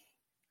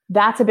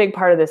that's a big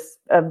part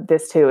of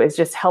this too, is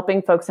just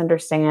helping folks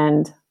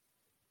understand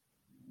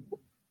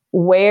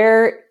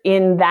where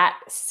in that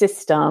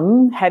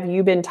system have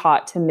you been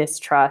taught to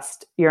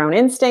mistrust your own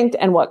instinct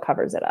and what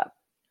covers it up.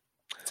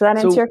 Does that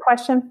answer your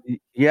question?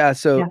 Yeah.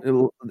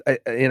 So,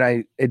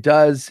 it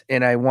does.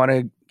 And I want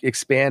to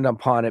expand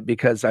upon it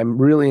because I'm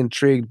really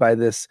intrigued by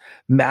this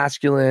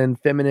masculine,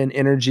 feminine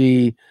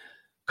energy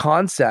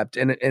concept.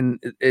 And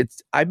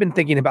I've been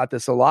thinking about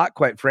this a lot,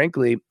 quite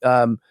frankly,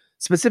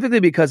 specifically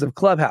because of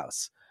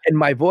Clubhouse and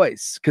my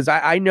voice. Because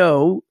I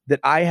know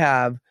that I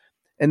have,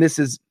 and this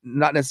is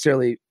not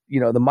necessarily,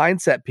 the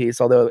mindset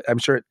piece, although I'm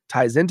sure it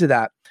ties into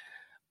that.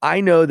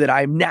 I know that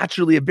I'm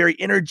naturally a very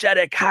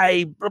energetic,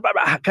 high,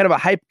 kind of a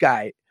hype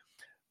guy.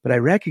 But I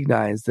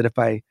recognize that if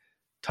I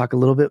talk a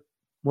little bit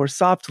more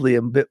softly,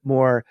 a bit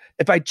more,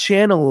 if I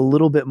channel a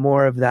little bit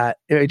more of that,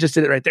 I just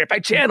did it right there. If I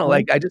channel,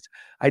 like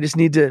I just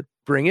need to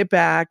bring it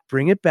back.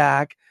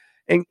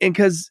 And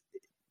because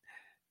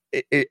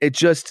it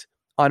just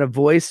on a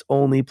voice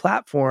only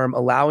platform,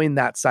 allowing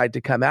that side to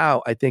come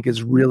out, I think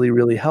is really,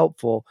 really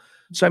helpful.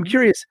 So I'm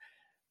curious,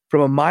 from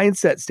a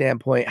mindset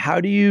standpoint,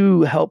 how do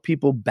you help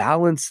people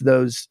balance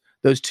those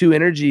two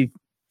energy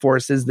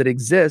forces that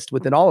exist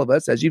within all of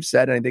us, as you've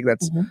said? And I think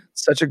that's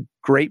such a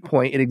great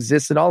point. It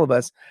exists in all of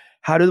us.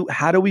 How do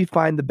we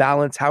find the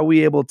balance? How are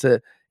we able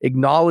to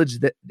acknowledge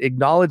that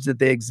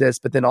they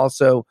exist, but then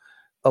also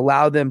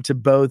allow them to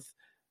both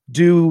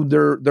do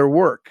their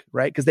work,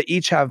 right? Because they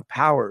each have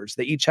powers,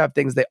 they each have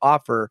things they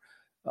offer,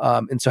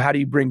 and so how do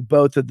you bring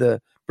both of them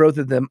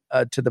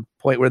to the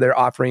point where they're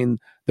offering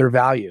their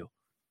value?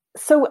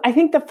 So I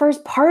think the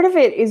first part of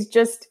it is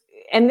just,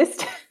 and this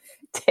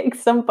takes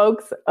some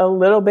folks a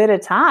little bit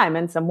of time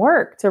and some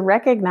work to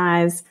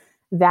recognize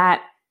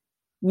that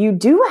you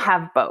do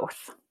have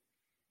both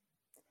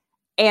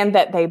and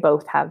that they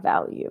both have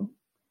value.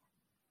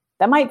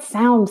 That might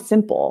sound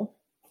simple,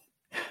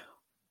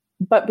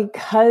 but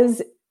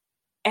because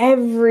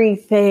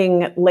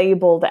everything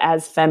labeled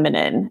as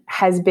feminine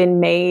has been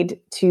made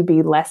to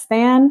be less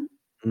than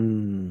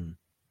and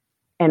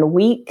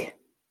weak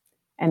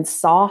and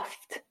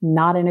soft,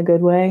 not in a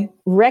good way,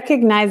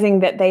 recognizing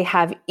that they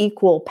have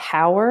equal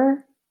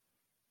power,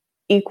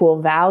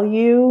 equal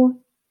value,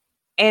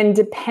 and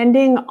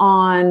depending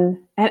on,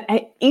 and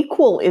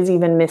equal is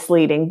even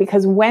misleading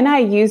because when I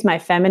use my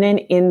feminine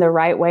in the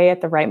right way at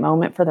the right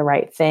moment for the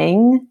right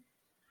thing,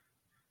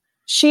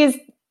 she is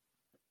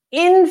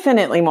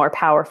infinitely more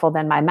powerful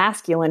than my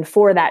masculine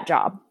for that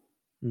job.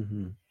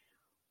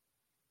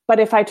 But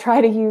if I try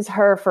to use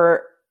her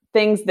for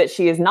things that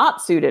she is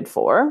not suited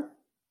for,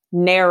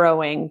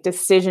 narrowing,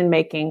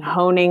 decision-making,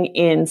 honing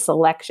in,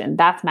 selection,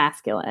 that's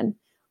masculine.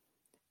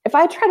 If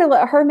I try to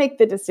let her make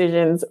the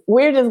decisions,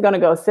 we're just going to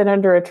go sit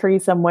under a tree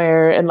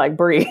somewhere and like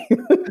breathe.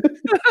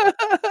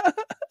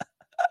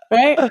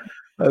 Right?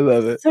 I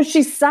love it. So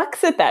she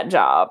sucks at that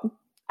job.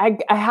 I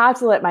have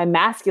to let my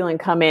masculine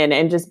come in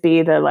and just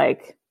be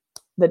the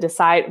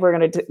decide, we're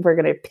going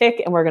to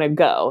pick and we're going to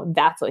go.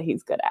 That's what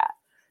he's good at.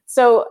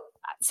 So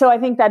I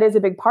think that is a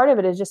big part of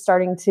it, is just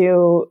starting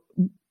to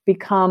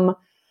become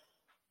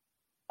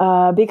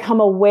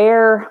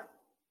aware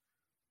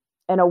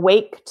and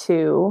awake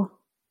to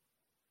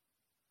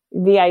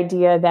the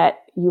idea that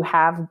you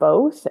have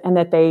both and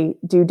that they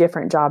do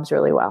different jobs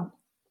really well.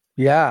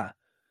 Yeah.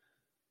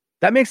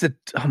 That makes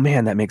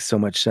so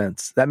much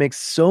sense. That makes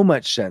so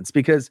much sense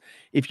because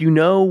if you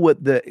know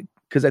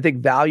because I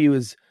think value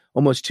is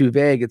almost too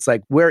vague. It's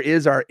like, where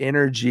is our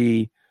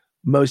energy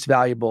most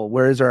valuable?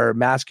 Where is our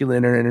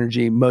masculine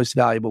energy most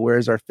valuable? Where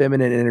is our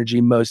feminine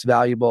energy most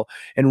valuable?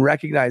 And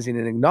recognizing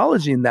and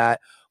acknowledging that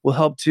will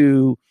help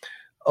to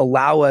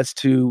allow us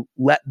to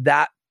let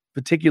that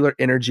particular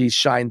energy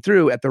shine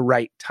through at the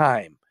right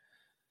time.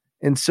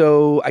 And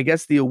so I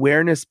guess the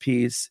awareness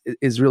piece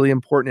is really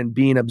important, and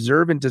being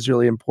observant is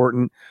really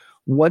important.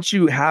 Once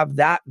you have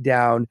that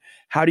down,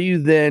 how do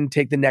you then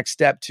take the next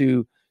step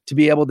to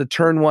be able to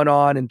turn one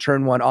on and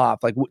turn one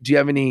off? Like, do you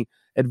have any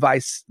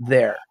advice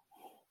there?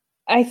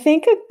 I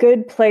think a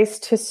good place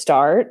to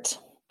start,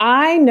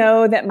 I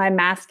know that my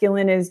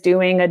masculine is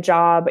doing a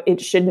job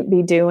it shouldn't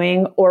be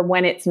doing, or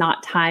when it's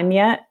not time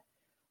yet,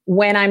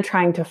 when I'm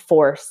trying to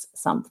force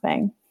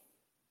something.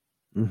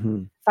 If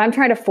I'm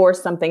trying to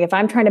force something, if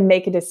I'm trying to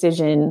make a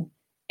decision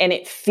and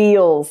it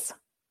feels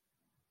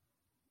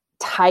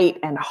tight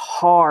and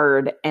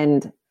hard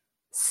and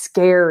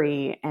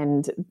scary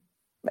and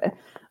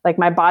like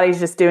my body's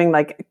just doing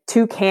like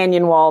two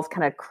canyon walls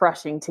kind of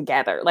crushing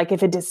together. Like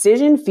if a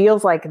decision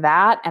feels like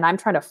that and I'm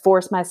trying to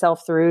force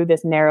myself through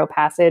this narrow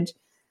passage,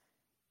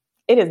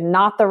 it is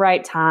not the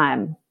right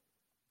time.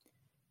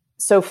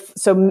 So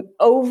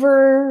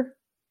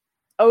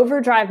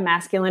overdrive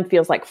masculine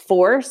feels like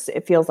force.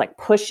 It feels like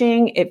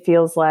pushing. It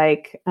feels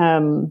like,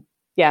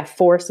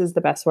 force is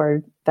the best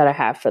word that I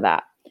have for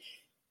that.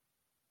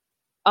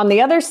 On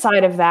the other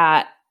side of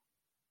that,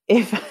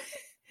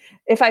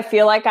 if I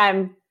feel like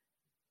I'm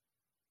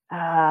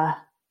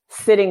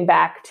sitting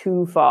back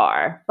too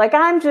far, like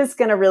I'm just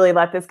going to really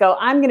let this go,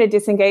 I'm going to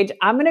disengage.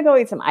 I'm going to go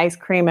eat some ice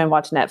cream and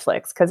watch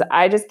Netflix because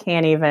I just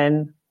can't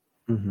even,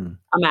 I'm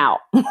out.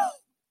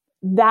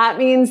 That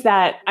means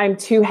that I'm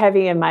too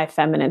heavy in my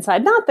feminine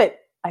side. Not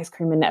that ice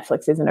cream and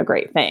Netflix isn't a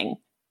great thing,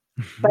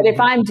 but if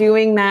I'm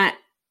doing that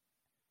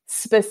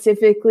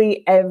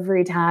specifically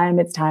every time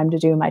it's time to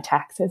do my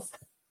taxes,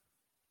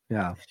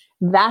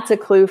 that's a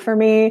clue for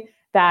me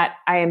that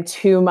I am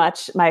too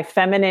much. My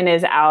feminine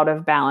is out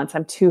of balance.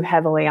 I'm too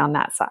heavily on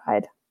that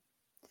side.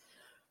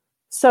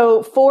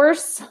 So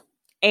force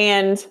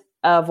and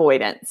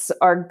avoidance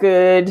are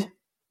good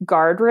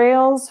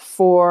guardrails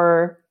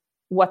for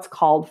what's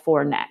called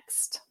for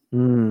next.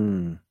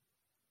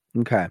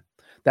 Okay.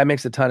 That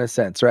makes a ton of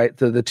sense, right?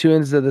 So the two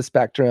ends of the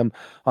spectrum,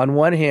 on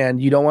one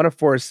hand, you don't want to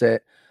force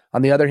it.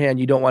 On the other hand,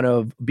 you don't want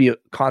to be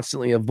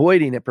constantly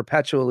avoiding it,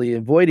 perpetually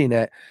avoiding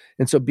it.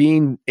 And so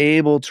being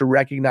able to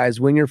recognize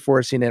when you're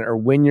forcing it or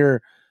when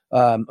you're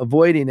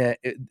avoiding it,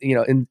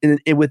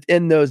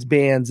 within those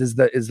bands is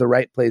the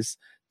right place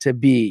to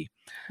be.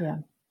 Yeah.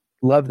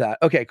 Love that.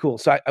 Okay, cool.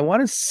 So I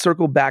want to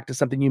circle back to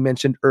something you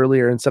mentioned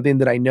earlier and something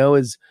that I know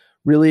is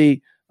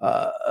really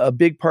a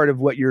big part of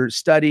what you're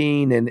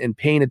studying and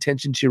paying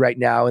attention to right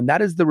now. And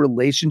that is the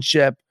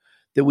relationship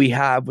that we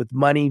have with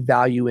money,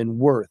 value, and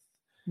worth.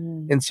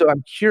 And so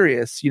I'm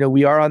curious,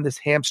 we are on this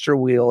hamster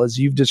wheel as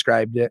you've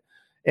described it.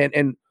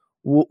 And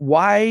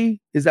why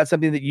is that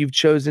something that you've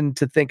chosen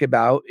to think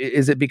about?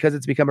 Is it because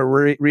it's become a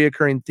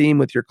reoccurring theme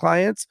with your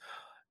clients?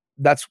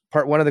 That's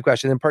part one of the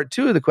question. And part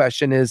two of the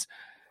question is,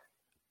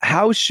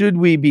 how should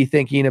we be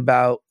thinking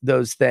about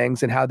those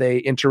things and how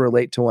they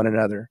interrelate to one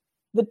another?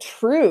 The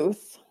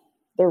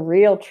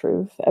real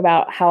truth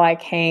about how I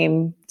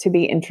came to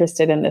be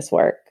interested in this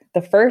work.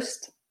 The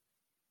first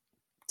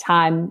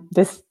time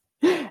this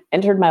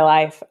entered my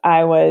life,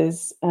 I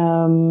was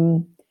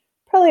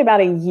probably about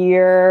a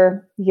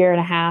year and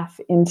a half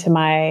into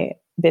my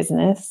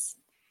business.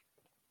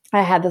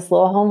 I had this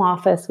little home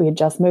office. We had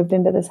just moved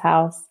into this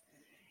house.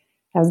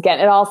 I was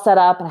getting it all set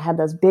up and I had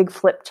those big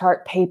flip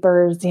chart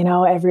papers,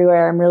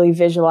 everywhere. I'm really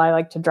visual. I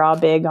like to draw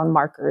big on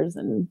markers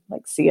and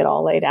see it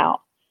all laid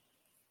out.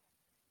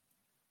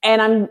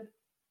 And I'm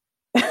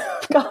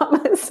got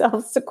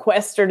myself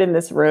sequestered in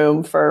this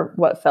room for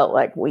what felt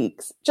like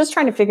weeks, just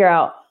trying to figure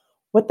out,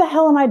 what the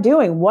hell am I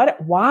doing?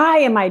 Why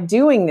am I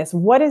doing this?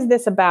 What is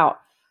this about?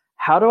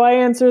 How do I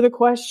answer the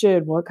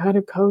question? What kind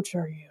of coach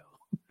are you?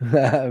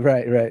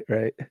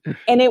 Right.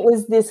 And it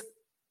was this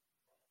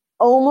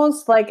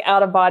almost like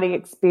out of body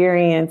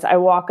experience. I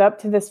walk up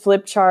to this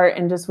flip chart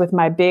and just with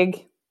my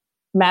big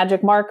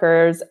magic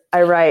markers,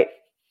 I write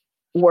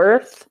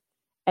worth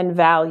and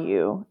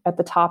value at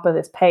the top of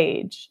this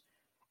page.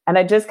 And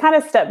I just kind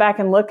of step back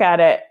and look at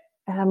it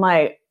and I'm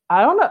like,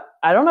 I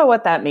don't know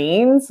what that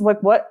means.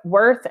 Like what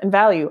worth and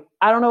value?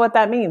 I don't know what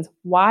that means.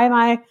 Why am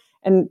I?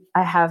 And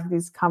I have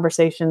these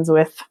conversations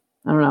with,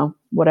 I don't know,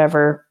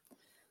 whatever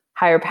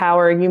higher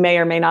power you may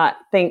or may not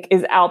think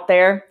is out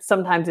there.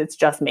 Sometimes it's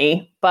just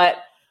me, but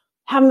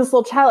having this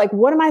little chat, like,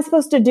 what am I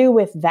supposed to do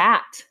with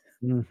that?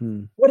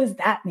 What does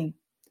that mean?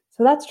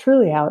 So that's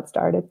truly how it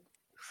started.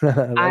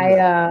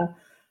 I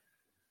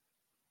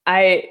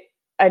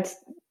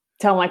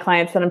tell my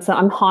clients that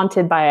I'm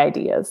haunted by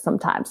ideas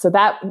sometimes. So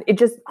that it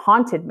just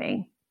haunted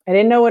me. I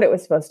didn't know what it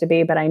was supposed to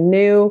be, but I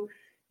knew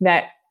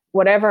that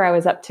whatever I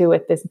was up to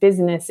with this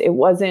business, it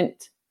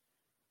wasn't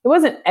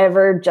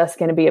ever just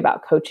going to be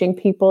about coaching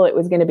people. It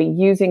was going to be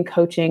using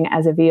coaching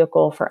as a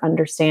vehicle for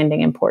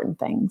understanding important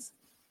things.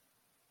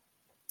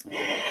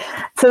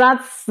 So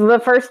that's the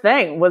first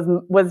thing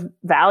was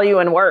value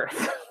and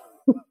worth.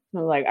 I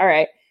was like, all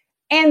right.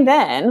 And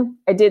then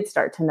I did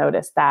start to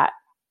notice that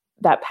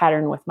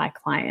pattern with my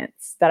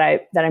clients that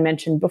I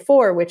mentioned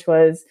before, which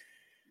was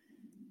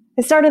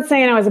I started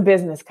saying I was a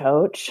business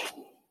coach.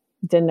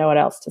 Didn't know what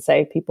else to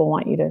say. People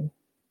want you to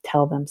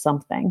tell them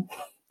something.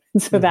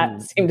 So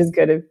that seemed as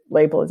good a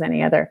label as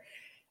any other.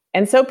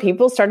 And so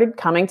people started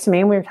coming to me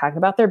and we were talking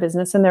about their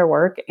business and their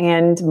work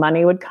and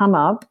money would come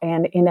up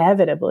and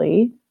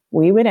inevitably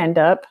we would end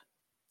up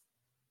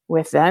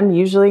with them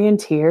usually in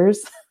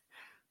tears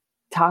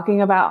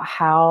talking about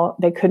how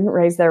they couldn't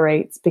raise their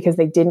rates because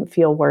they didn't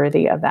feel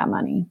worthy of that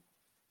money.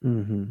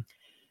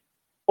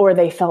 Or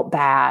they felt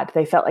bad.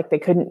 They felt like they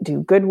couldn't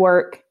do good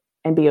work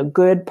and be a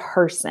good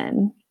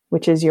person,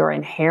 which is your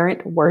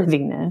inherent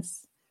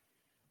worthiness,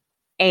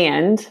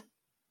 and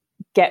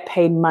get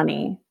paid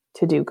money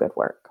to do good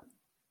work.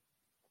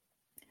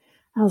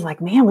 I was like,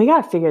 man, we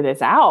got to figure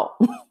this out.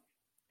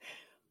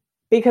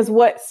 Because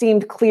what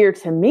seemed clear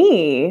to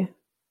me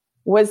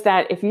was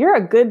that if you're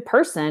a good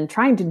person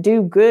trying to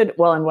do good,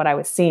 and what I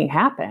was seeing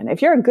happen,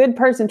 if you're a good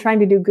person trying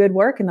to do good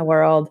work in the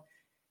world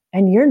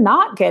and you're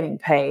not getting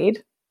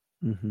paid,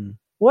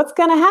 what's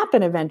going to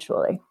happen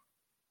eventually?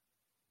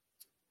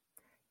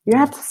 You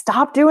have to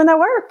stop doing that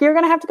work. You're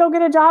going to have to go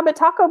get a job at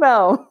Taco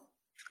Bell.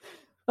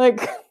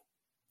 Like,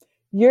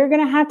 you're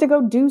going to have to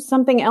go do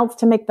something else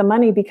to make the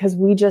money, because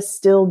we just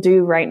still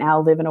do right now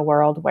live in a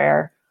world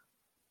where,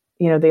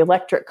 you know, the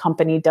electric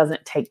company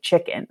doesn't take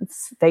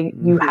chickens.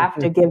 You have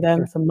to give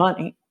them some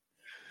money.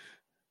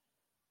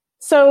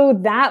 So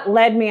that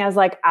led me, I was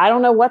like, I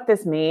don't know what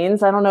this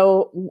means. I don't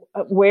know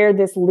where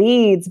this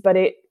leads, but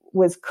it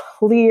was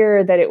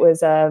clear that it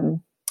was a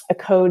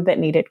code that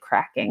needed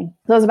cracking.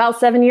 So it was about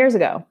 7 years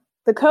ago.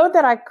 The code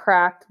that I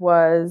cracked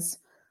was,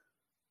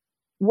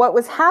 what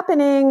was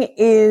happening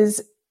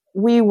is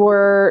we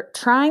were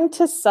trying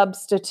to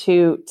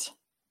substitute.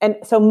 And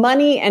so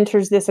money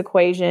enters this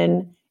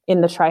equation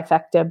in the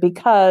trifecta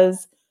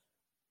because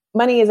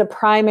money is a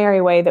primary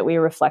way that we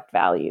reflect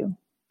value.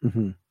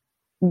 Mm-hmm.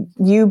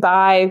 You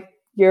buy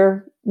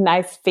your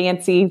nice,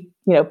 fancy,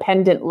 you know,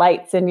 pendant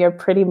lights and your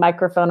pretty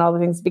microphone, all the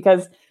things,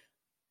 because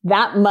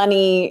that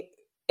money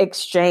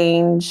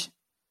exchange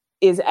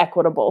is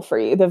equitable for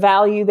you. The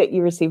value that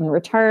you receive in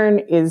return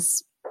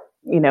is,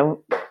 you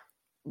know,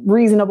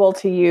 reasonable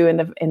to you in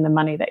the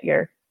money that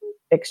you're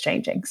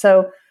exchanging.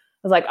 So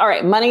I was like, all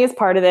right, money is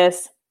part of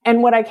this.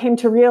 And what I came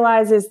to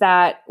realize is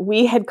that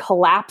we had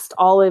collapsed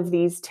all of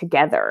these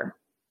together.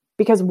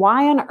 Because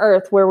why on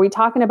earth were we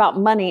talking about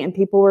money and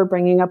people were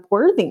bringing up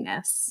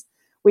worthiness?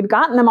 We'd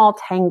gotten them all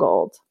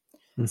tangled.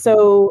 Mm-hmm.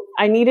 So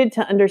I needed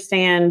to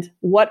understand,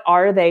 what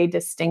are they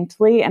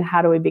distinctly and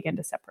how do we begin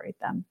to separate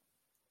them?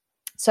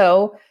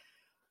 So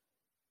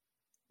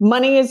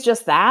money is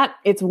just that.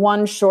 It's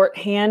one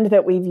shorthand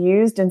that we've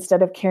used.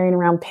 Instead of carrying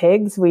around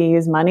pigs, we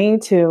use money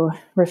to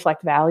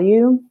reflect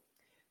value.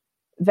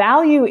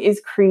 Value is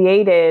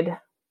created.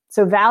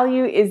 So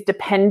value is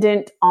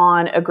dependent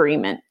on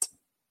agreement.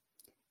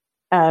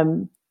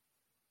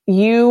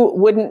 You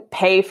wouldn't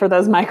pay for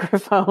those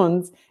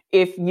microphones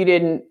if you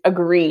didn't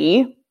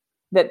agree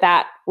that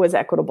that was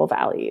equitable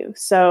value.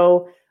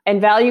 So, and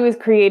value is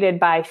created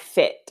by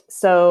fit.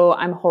 So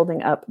I'm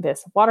holding up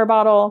this water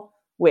bottle,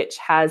 which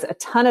has a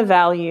ton of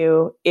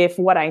value if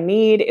what I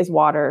need is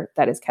water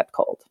that is kept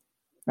cold,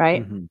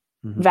 right?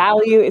 Mm-hmm. Mm-hmm.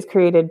 Value is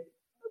created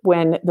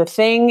when the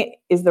thing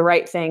is the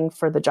right thing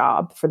for the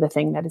job, for the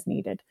thing that is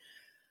needed.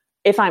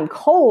 If I'm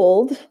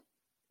cold,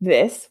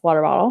 this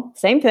water bottle,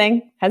 same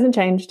thing, hasn't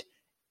changed.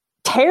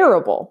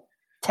 Terrible,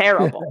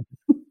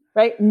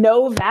 right?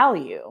 No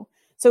value.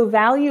 So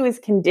value is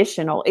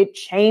conditional. It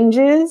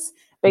changes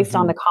based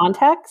on the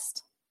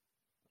context.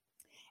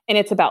 And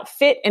it's about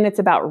fit and it's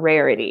about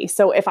rarity.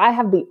 So if I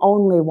have the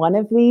only one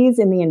of these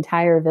in the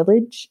entire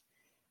village,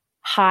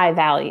 high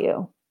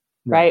value,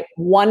 right?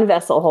 One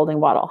vessel holding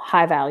water,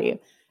 high value.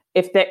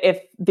 If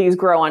these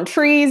grow on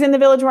trees in the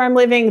village where I'm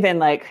living, then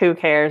like, who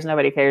cares?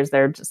 Nobody cares.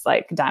 They're just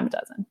like a dime a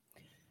dozen.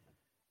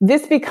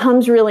 This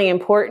becomes really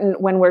important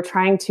when we're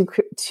trying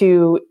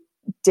to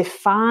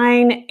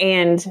define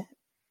and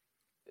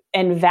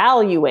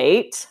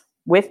evaluate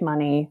with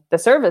money the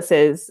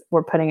services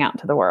we're putting out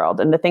into the world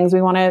and the things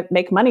we want to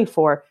make money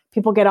for.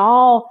 People get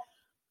all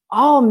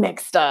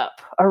mixed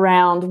up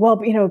around,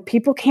 well, you know,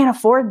 people can't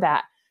afford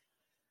that.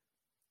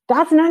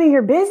 That's none of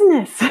your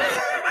business.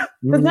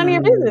 That's none of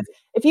your business.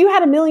 If you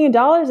had $1 million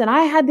and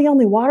I had the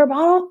only water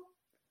bottle,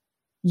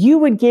 you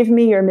would give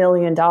me your $1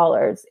 million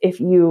if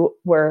you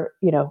were,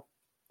 you know,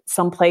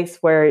 someplace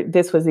where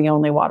this was the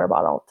only water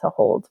bottle to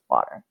hold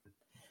water.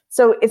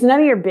 So it's none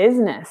of your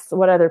business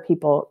what other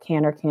people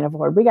can or can't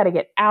afford. We got to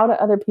get out of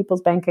other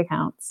people's bank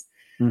accounts.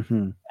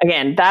 Mm-hmm.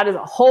 Again, that is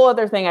a whole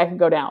other thing I could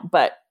go down,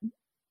 but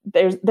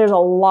there's a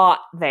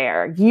lot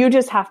there. You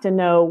just have to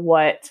know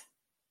what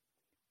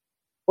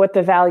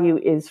the value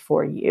is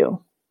for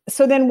you.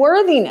 So then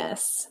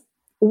worthiness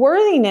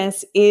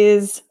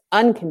is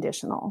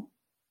unconditional.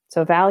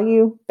 So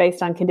value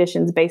based on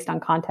conditions, based on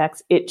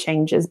context, it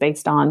changes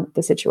based on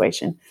the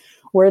situation.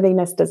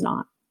 Worthiness does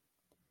not.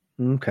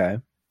 Okay.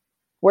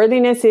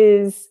 Worthiness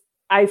is,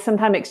 I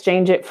sometimes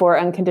exchange it for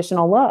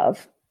unconditional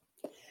love.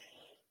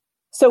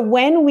 So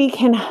when we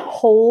can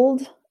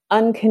hold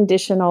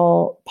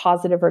unconditional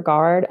positive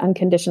regard,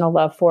 unconditional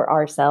love for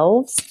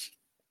ourselves,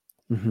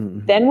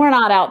 then we're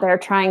not out there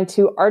trying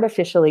to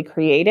artificially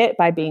create it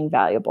by being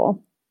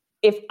valuable.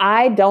 If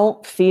I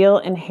don't feel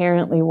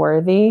inherently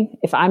worthy,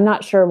 if I'm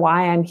not sure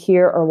why I'm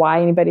here or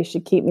why anybody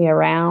should keep me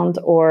around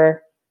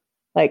or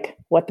like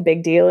what the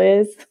big deal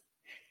is,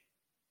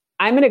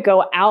 I'm going to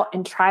go out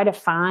and try to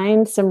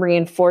find some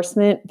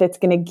reinforcement that's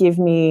going to give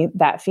me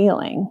that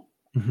feeling.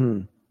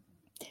 Mm-hmm.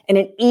 And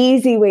an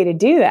easy way to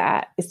do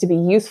that is to be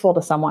useful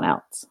to someone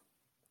else,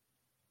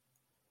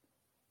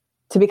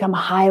 to become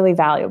highly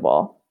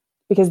valuable,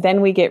 because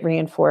then we get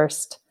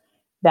reinforced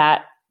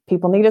that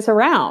people need us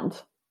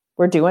around.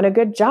 We're doing a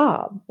good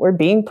job. We're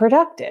being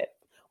productive.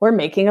 We're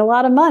making a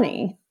lot of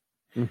money,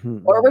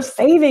 or we're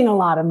saving a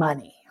lot of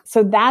money.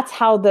 So that's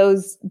how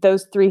those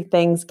three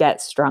things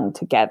get strung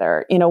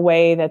together in a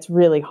way that's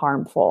really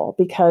harmful.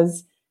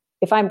 Because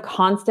if I'm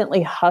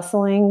constantly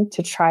hustling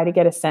to try to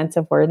get a sense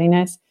of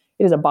worthiness,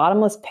 it is a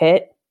bottomless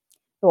pit.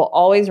 It will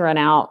always run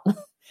out.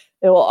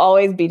 It will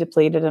always be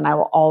depleted, and I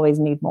will always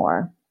need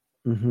more.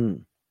 Mm-hmm.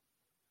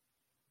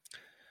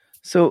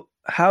 So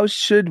how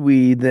should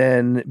we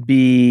then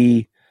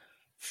be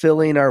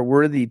filling our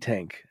worthy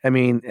tank? I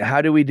mean,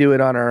 how do we do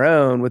it on our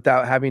own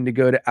without having to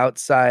go to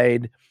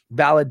outside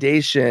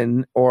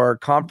validation or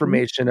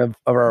confirmation of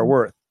our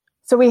worth?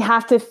 So we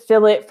have to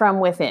fill it from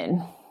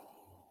within.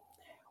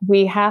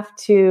 We have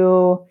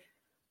to,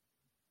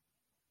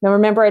 now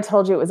remember I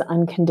told you it was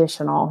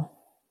unconditional.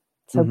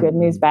 So good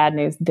news, bad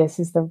news. This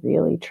is the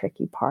really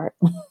tricky part.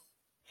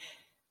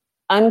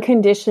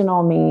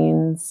 Unconditional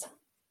means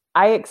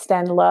I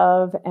extend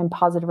love and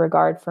positive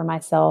regard for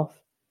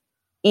myself,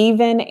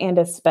 even and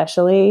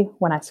especially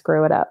when I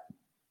screw it up.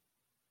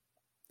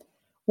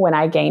 When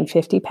I gain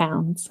 50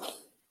 pounds,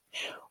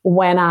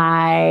 when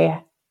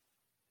I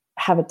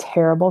have a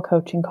terrible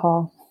coaching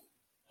call,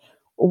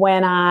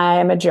 when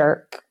I'm a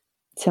jerk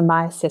to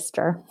my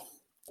sister.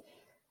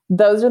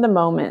 Those are the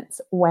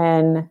moments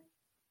when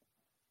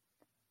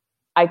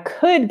I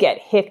could get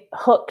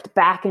hooked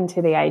back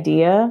into the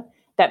idea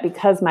that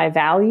because my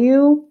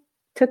value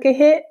took a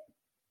hit,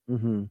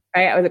 right?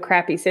 I was a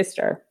crappy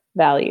sister,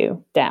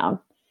 value down.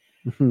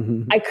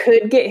 I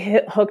could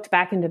get hooked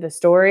back into the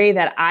story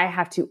that I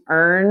have to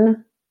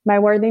earn my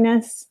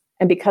worthiness.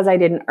 And because I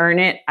didn't earn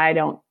it, I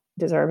don't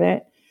deserve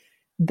it.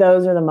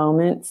 Those are the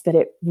moments that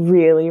it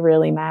really,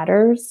 really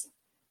matters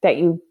that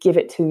you give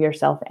it to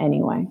yourself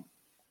anyway.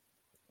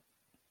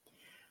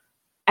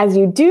 As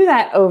you do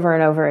that over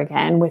and over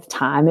again with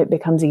time, it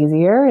becomes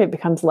easier. It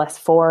becomes less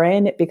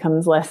foreign. It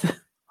becomes less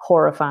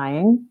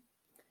horrifying.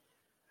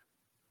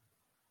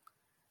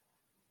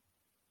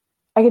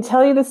 I could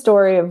tell you the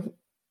story of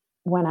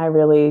when I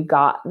really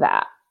got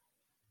that.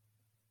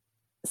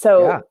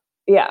 So,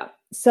 yeah.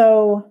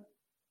 So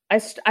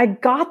I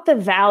got the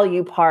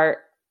value part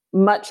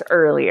much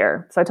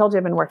earlier. So I told you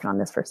I've been working on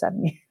this for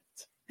 7 years.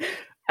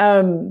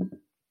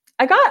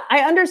 I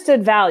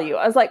understood value.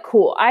 I was like,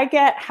 cool, I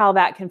get how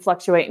that can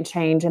fluctuate and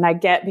change. And I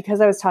get, because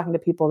I was talking to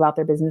people about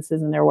their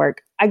businesses and their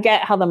work, I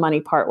get how the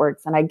money part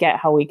works and I get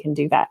how we can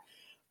do that.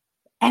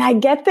 And I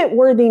get that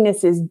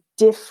worthiness is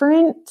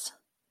different,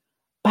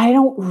 but I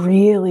don't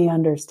really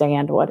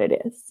understand what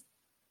it is.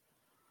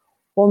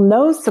 Well,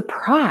 no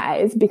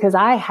surprise, because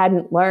I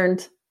hadn't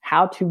learned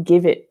how to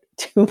give it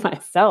to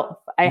myself.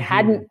 I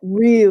hadn't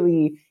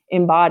really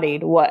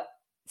embodied what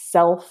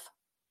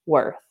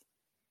self-worth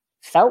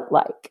felt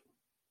like.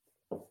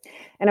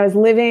 And I was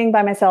living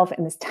by myself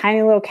in this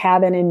tiny little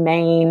cabin in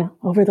Maine,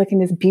 overlooking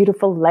this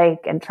beautiful lake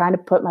and trying to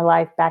put my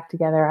life back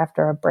together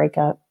after a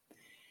breakup.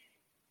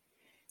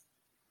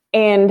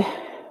 And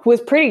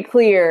was pretty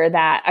clear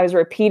that I was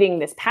repeating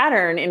this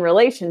pattern in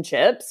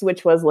relationships,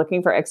 which was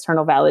looking for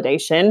external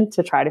validation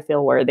to try to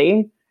feel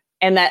worthy.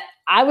 And that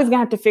I was going to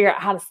have to figure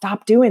out how to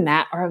stop doing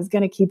that, or I was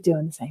going to keep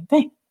doing the same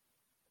thing.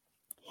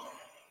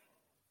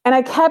 And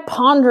I kept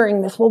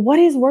pondering this. Well, what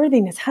is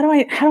worthiness? How do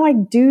I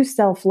do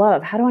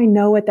self-love? How do I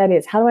know what that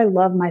is? How do I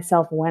love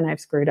myself when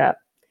I've screwed up?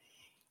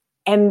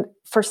 And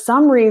for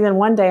some reason,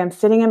 one day I'm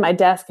sitting at my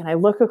desk and I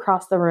look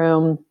across the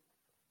room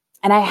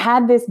and I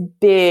had this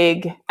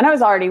big, and I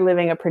was already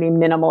living a pretty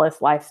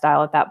minimalist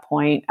lifestyle at that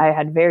point. I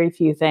had very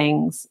few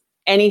things.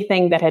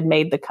 Anything that had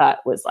made the cut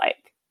was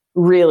like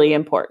really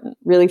important,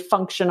 really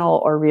functional,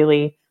 or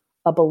really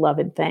a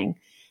beloved thing.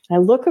 And I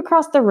look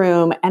across the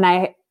room and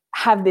I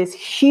have this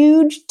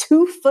huge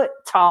 2-foot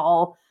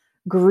tall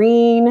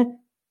green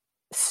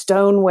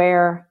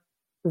stoneware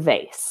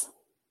vase.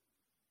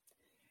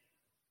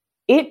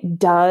 It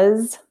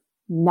does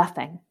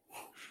nothing.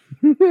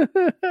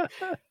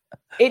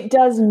 It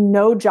does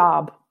no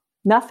job,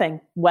 nothing.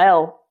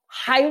 Well,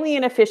 highly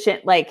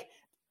inefficient. Like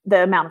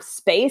the amount of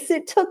space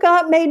it took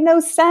up made no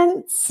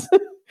sense.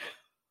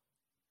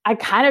 I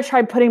kind of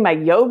tried putting my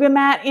yoga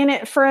mat in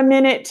it for a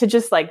minute to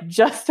just like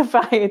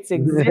justify its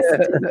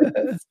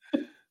existence.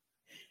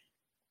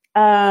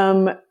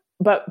 But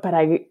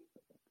I,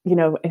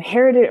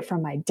 inherited it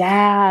from my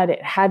dad.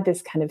 It had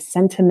this kind of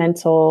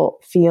sentimental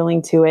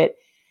feeling to it.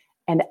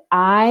 And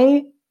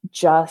I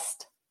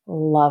just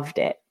loved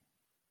it.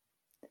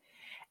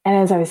 And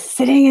as I was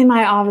sitting in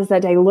my office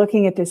that day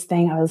looking at this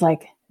thing, I was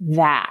like,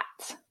 that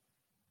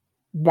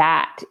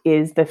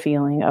is the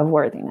feeling of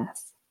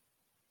worthiness.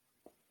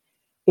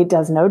 It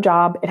does no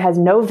job. It has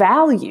no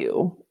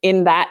value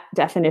in that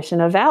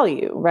definition of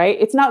value, right?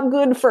 It's not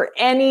good for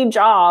any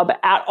job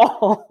at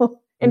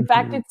all. In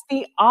fact, it's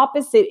the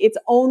opposite. It's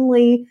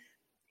only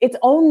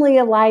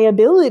a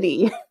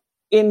liability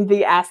in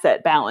the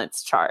asset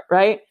balance chart,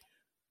 right?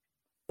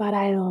 But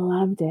I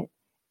loved it.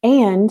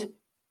 And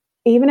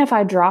even if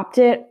I dropped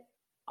it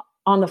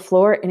on the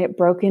floor and it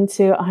broke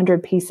into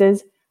 100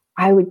 pieces,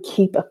 I would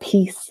keep a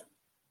piece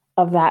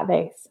of that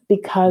vase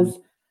because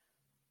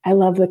I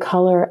love the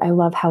color. I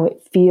love how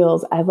it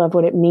feels. I love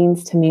what it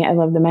means to me. I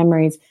love the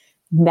memories.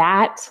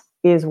 That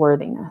is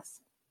worthiness.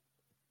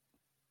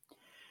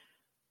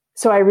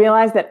 So I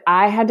realized that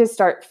I had to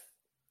start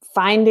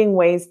finding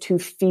ways to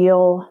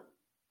feel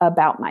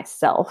about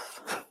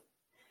myself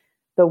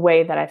the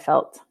way that I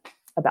felt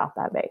about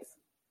that vase.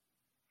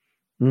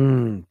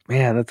 Man,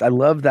 I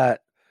love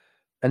that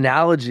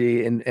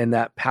analogy and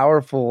that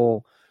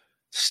powerful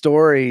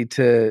story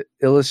to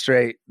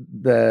illustrate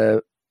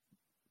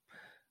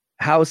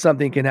how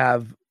something can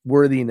have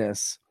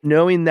worthiness.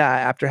 Knowing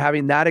that after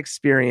having that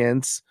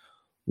experience,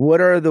 what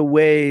are the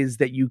ways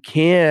that you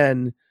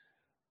can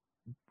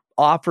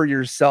offer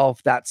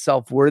yourself that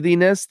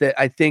self-worthiness that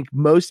I think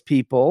most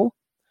people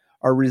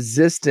are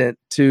resistant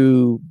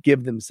to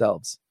give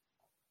themselves?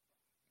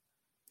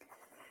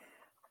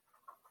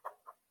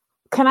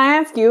 Can I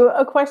ask you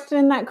a question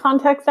in that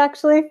context,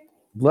 actually?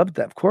 Love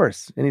that. Of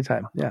course.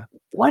 Anytime. Yeah.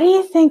 What do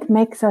you think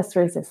makes us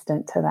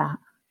resistant to that?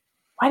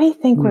 Why do you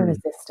think we're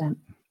resistant?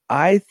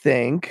 I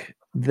think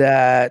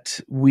that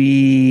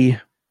we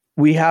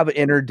have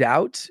inner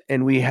doubt,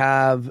 and we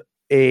have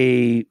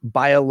a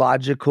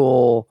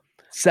biological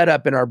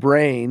setup in our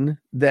brain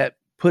that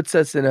puts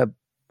us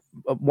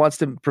wants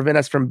to prevent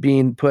us from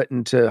being put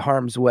into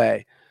harm's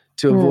way,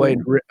 to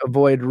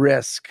avoid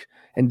risk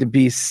and to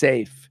be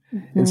safe.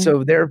 Mm-hmm. And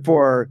so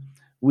therefore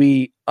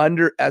we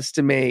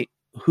underestimate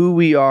who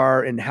we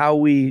are and how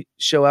we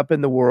show up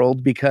in the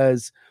world,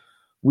 because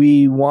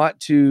we want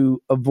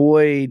to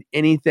avoid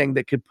anything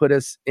that could put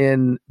us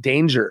in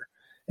danger.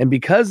 And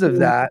because of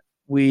that,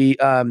 we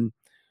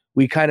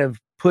kind of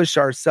push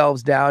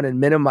ourselves down and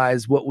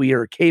minimize what we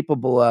are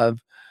capable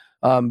of,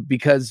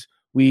 because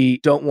we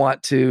don't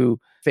want to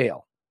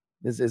fail.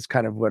 Is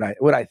kind of what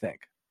I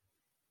think.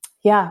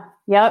 Yeah.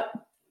 Yep.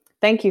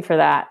 Thank you for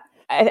that.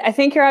 I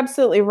think you're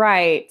absolutely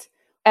right.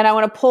 And I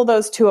want to pull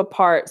those two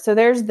apart. So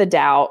there's the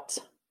doubt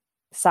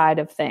side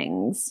of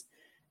things.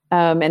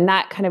 And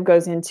that kind of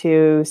goes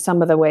into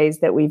some of the ways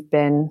that we've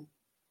been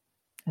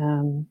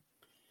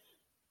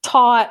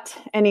taught,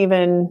 and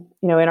even,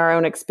 in our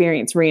own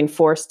experience,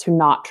 reinforced to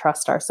not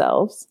trust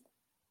ourselves.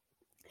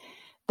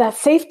 That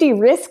safety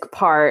risk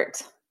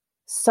part,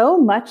 so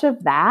much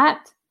of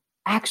that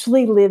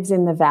actually lives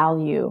in the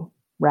value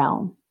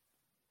realm.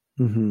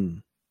 Mm-hmm.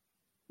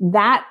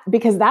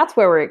 Because that's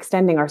where we're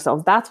extending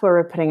ourselves. That's where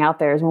we're putting out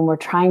there, is when we're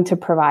trying to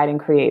provide and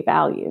create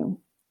value.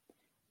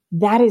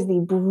 That is the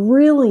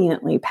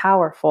brilliantly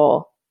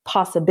powerful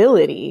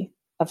possibility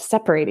of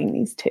separating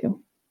these two.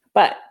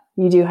 But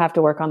you do have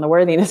to work on the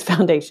worthiness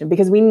foundation,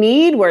 because we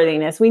need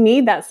worthiness. We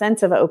need that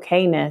sense of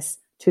okayness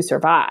to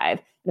survive.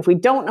 And if we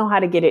don't know how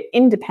to get it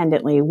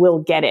independently, we'll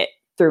get it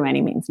through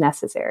any means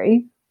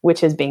necessary,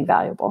 which is being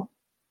valuable.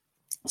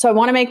 So I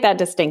want to make that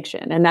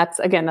distinction. And that's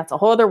a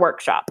whole other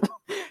workshop.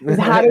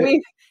 How do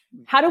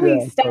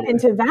we step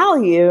into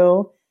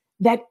value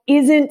that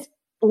isn't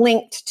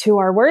linked to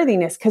our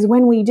worthiness? Because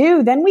when we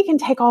do, then we can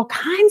take all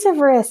kinds of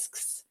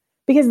risks.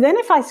 Because then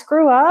if I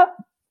screw up,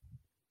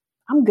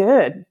 I'm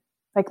good.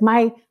 Like,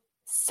 my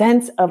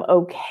sense of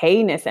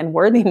okayness and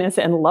worthiness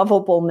and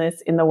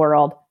lovableness in the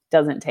world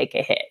doesn't take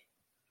a hit.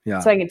 Yeah.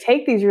 So I can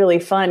take these really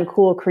fun,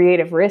 cool,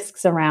 creative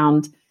risks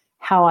around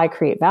how I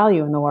create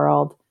value in the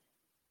world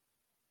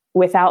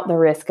without the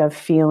risk of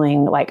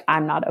feeling like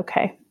I'm not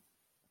okay.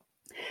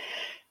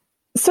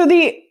 So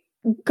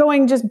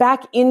going just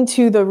back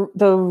into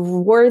the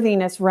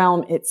worthiness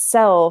realm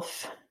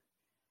itself,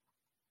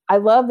 I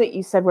love that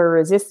you said we're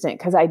resistant,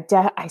 because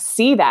I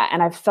see that,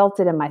 and I've felt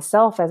it in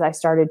myself as I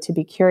started to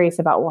be curious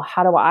about, well,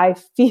 how do I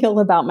feel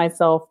about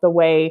myself the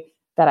way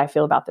that I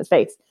feel about this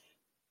face?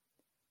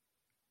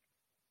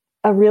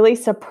 A really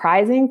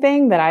surprising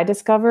thing that I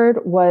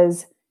discovered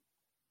was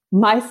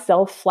my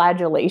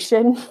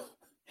self-flagellation,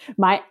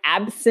 my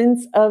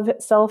absence of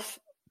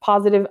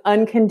self-positive,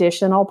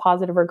 unconditional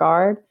positive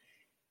regard.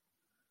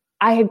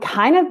 I had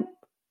kind of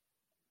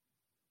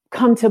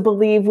come to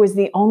believe was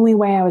the only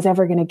way I was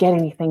ever going to get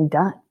anything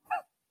done.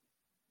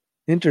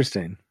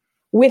 Interesting.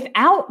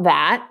 Without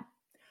that,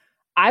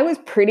 I was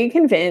pretty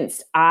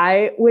convinced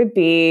I would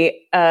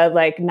be a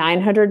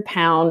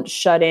 900-pound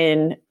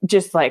shut-in,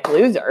 just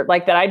loser.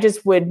 That I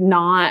just would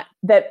not,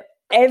 that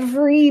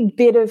every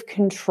bit of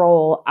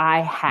control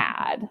I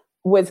had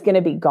was going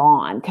to be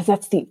gone, because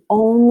that's the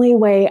only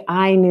way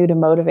I knew to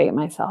motivate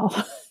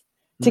myself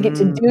to get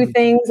to do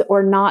things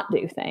or not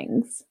do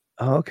things.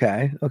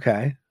 Okay.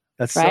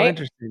 That's right? So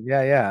interesting.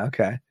 Yeah.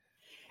 Okay.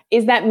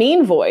 Is that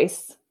mean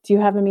voice? Do you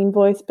have a mean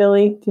voice,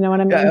 Billy? Do you know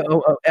what I mean?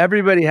 Yeah,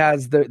 everybody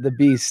has the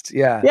beast.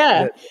 Yeah.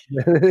 Yeah.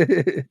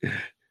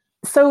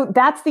 So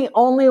that's the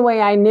only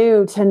way I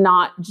knew to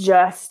not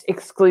just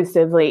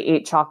exclusively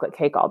eat chocolate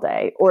cake all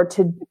day, or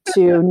to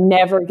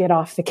never get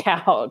off the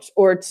couch,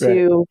 or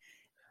to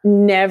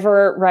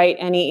never write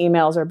any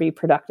emails or be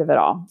productive at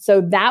all.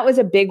 So that was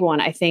a big one,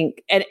 I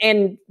think.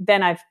 And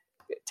then I've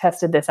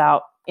tested this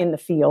out in the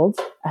field,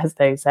 as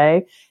they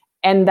say.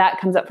 And that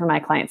comes up for my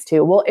clients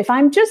too. Well, if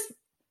I'm just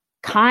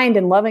kind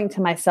and loving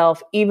to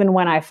myself, even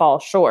when I fall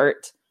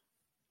short,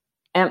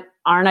 aren't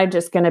I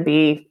just going to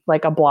be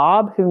like a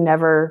blob who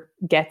never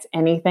gets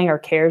anything or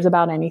cares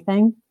about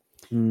anything?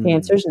 The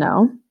answer is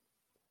no.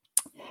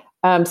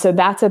 So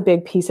that's a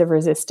big piece of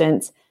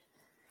resistance.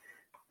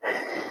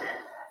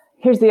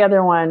 Here's the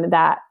other one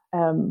that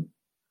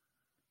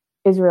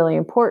is really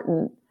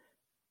important.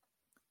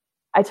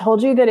 I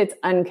told you that it's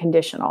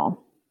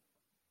unconditional.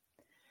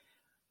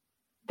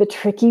 The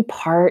tricky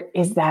part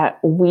is that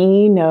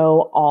we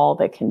know all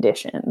the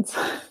conditions.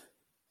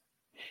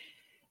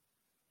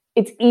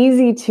 it's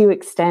easy to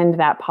extend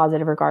that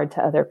positive regard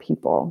to other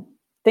people.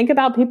 Think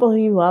about people who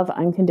you love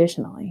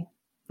unconditionally,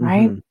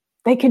 right?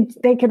 Mm-hmm.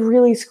 They could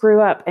really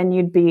screw up and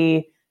you'd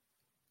be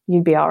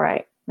all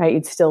right?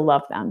 You'd still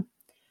love them.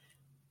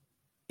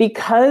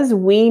 Because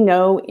we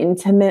know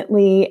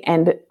intimately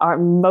and are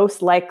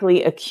most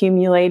likely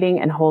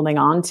accumulating and holding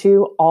on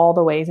to all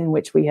the ways in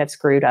which we have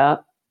screwed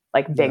up,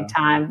 like big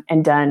time,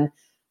 and done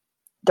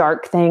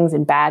dark things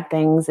and bad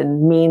things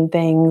and mean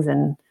things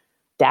and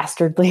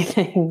dastardly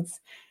things.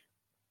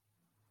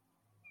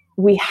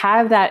 We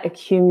have that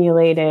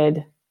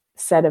accumulated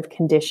set of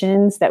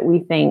conditions that we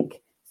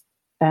think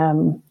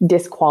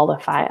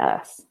disqualify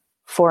us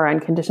for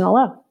unconditional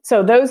love.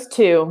 So those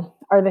two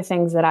are the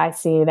things that I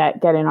see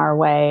that get in our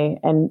way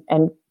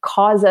and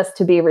cause us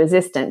to be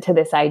resistant to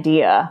this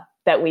idea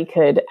that we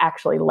could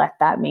actually let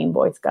that mean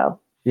voice go.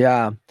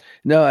 Yeah,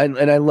 no,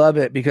 and I love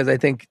it because I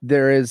think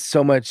there is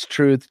so much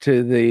truth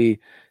to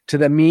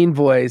the mean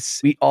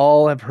voice. We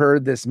all have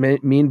heard this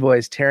mean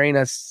voice tearing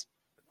us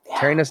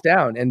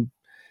down and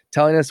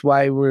telling us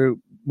why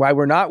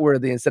we're not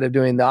worthy instead of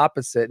doing the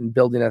opposite and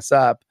building us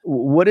up.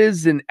 What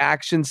is an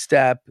action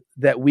step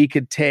that we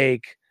could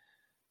take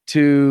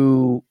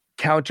to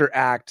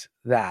counteract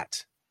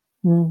that?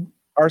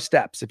 Our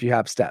steps, if you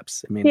have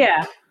steps. I mean,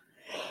 yeah.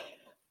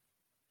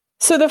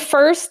 So the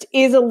first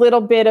is a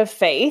little bit of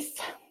faith.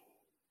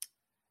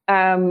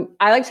 I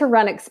like to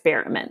run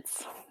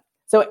experiments.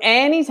 So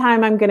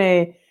anytime I'm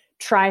going to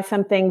try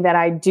something that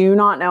I do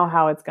not know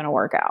how it's going to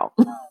work out,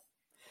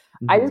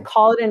 I just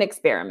call it an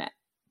experiment.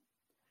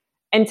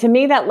 And to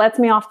me, that lets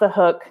me off the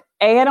hook.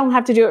 I don't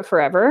have to do it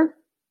forever.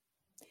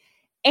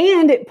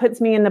 And it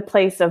puts me in the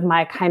place of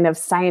my kind of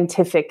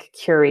scientific,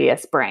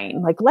 curious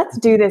brain. Like, let's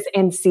do this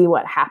and see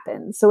what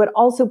happens. So it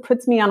also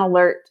puts me on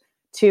alert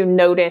to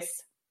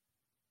notice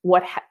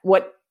what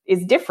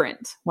is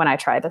different when I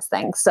try this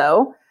thing.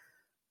 So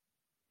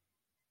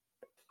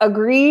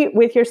agree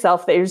with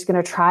yourself that you're just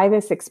going to try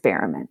this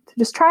experiment.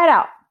 Just try it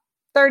out.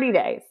 30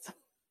 days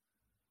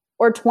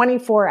or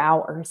 24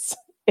 hours,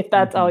 if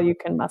that's all you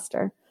can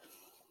muster,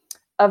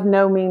 of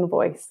no mean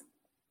voice.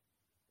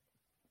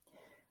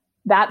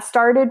 That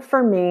started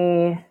for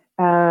me.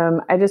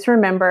 I just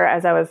remember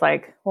as I was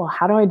like, well,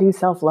 how do I do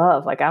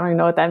self-love? Like, I don't even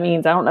know what that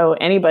means. I don't know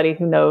anybody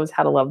who knows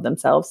how to love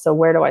themselves. So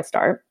where do I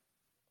start?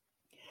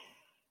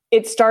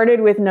 It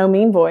started with no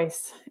mean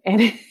voice.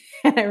 And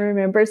I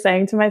remember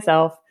saying to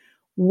myself,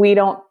 we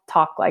don't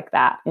talk like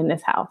that in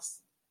this house.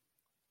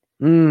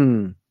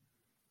 And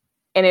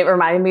it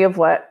reminded me of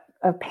what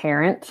a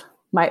parent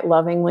might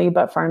lovingly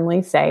but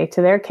firmly say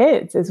to their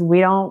kids is we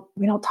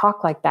don't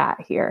talk like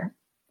that here.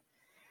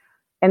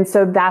 And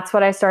so that's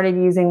what I started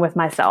using with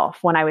myself.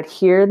 When I would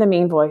hear the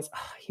mean voice,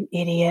 oh, you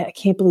idiot, I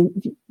can't believe,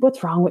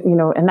 what's wrong with,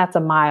 and that's a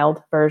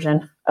mild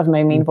version of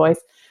my mean voice.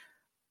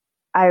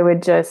 I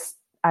would just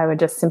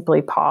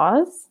simply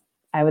pause.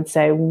 I would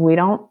say, we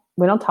don't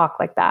talk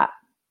like that.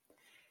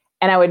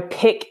 And I would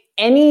pick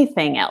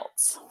anything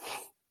else.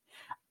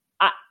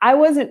 I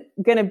wasn't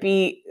going to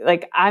be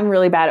like, I'm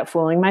really bad at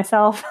fooling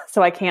myself.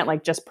 So I can't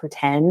like just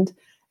pretend.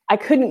 I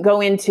couldn't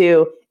go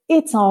into,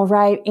 it's all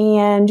right,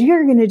 and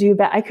you're going to do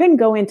bad. I couldn't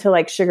go into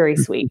like sugary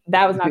sweet.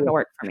 That was not going to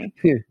work for me.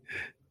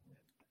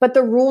 But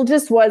the rule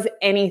just was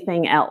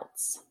anything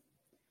else.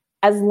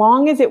 As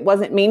long as it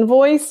wasn't mean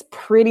voice,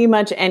 pretty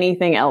much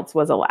anything else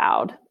was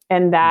allowed.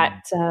 And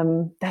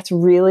that's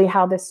really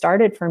how this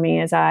started for me,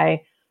 as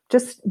I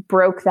just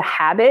broke the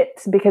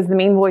habit, because the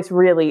mean voice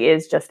really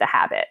is just a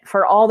habit.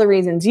 For all the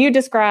reasons you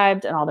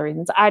described and all the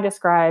reasons I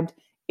described,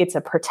 it's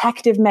a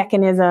protective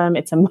mechanism.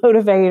 It's a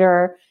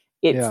motivator.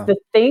 It's the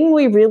thing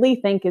we really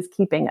think is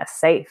keeping us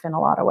safe in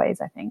a lot of ways,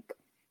 I think.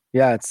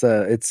 Yeah,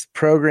 it's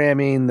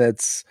programming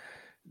that's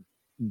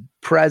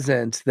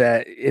present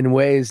that in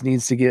ways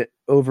needs to get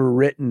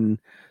overwritten.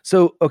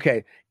 So,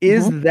 okay,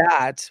 is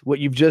that what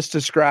you've just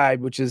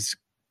described, which is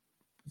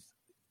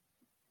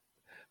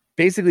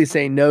basically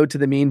saying no to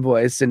the mean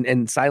voice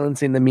and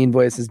silencing the mean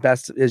voice as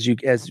best as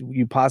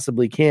you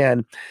possibly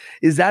can,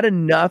 is that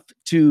enough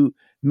to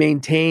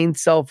maintain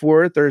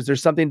self-worth, or is there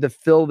something to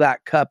fill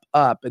that cup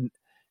up?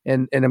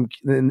 And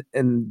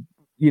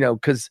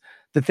because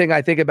the thing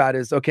I think about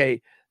is,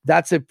 okay,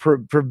 that's a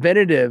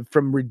preventative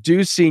from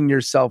reducing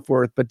your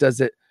self-worth, but does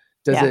it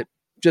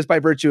just by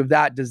virtue of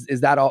that,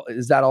 is that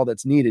all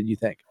that's needed, you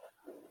think?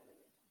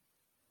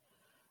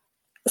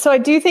 So I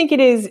do think it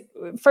is,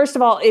 first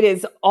of all, it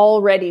is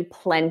already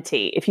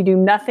plenty. If you do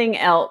nothing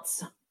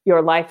else,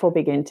 your life will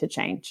begin to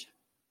change.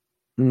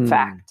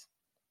 Fact.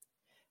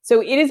 So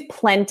it is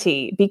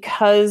plenty,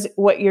 because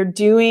what you're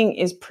doing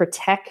is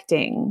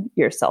protecting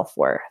your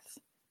self-worth.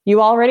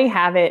 You already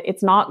have it.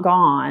 It's not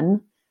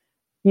gone.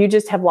 You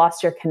just have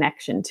lost your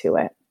connection to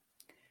it.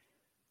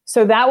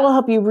 So that will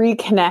help you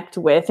reconnect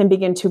with and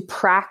begin to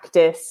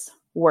practice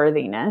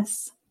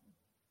worthiness.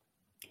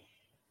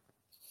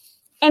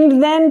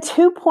 And then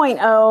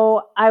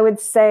 2.0, I would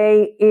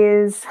say,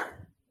 is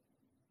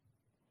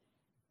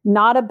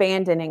not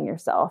abandoning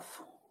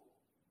yourself,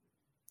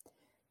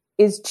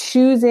 is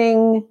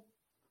choosing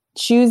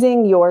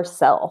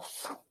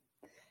yourself.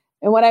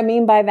 And what I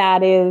mean by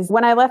that is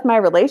when I left my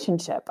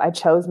relationship, I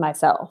chose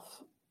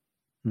myself.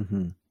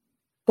 Mm-hmm.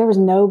 There was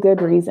no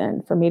good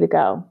reason for me to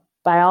go.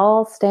 By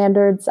all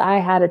standards, I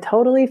had a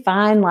totally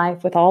fine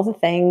life with all the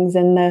things.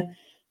 And I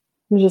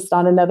was just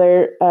on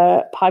another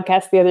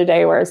podcast the other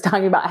day where I was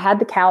talking about I had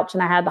the couch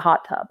and I had the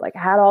hot tub. Like I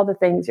had all the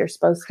things you're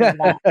supposed to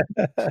want.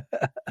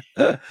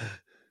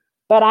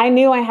 But I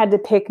knew I had to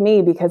pick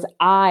me because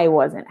I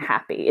wasn't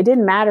happy. It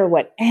didn't matter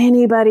what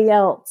everybody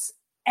else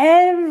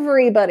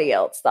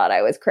thought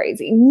I was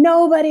crazy.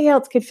 Nobody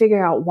else could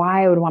figure out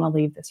why I would want to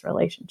leave this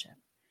relationship.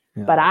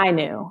 Yeah. But I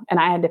knew, and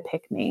I had to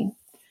pick me.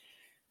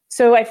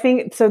 So I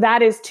think, so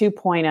that is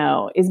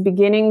 2.0, is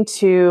beginning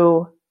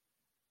to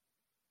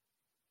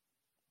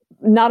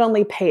not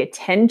only pay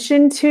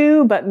attention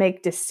to, but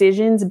make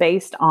decisions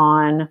based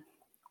on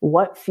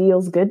what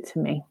feels good to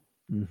me,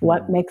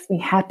 what makes me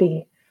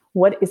happy,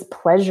 what is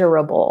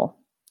pleasurable,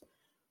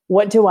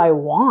 what do I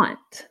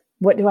want,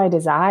 what do I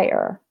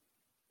desire.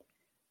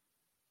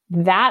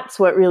 That's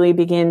what really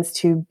begins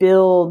to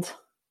build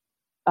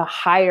a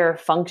higher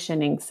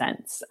functioning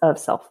sense of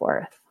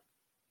self-worth.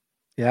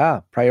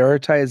 Yeah.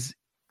 Prioritize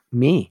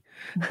me.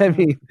 I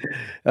mean,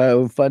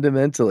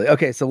 fundamentally.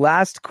 Okay. So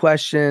last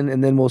question,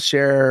 and then we'll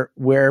share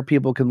where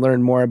people can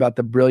learn more about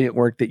the brilliant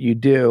work that you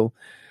do.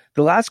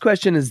 The last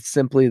question is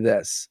simply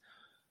this.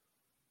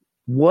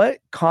 What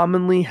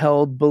commonly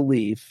held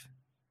belief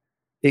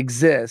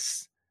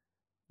exists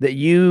that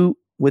you,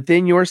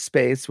 within your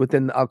space,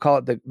 within, I'll call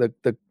it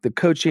the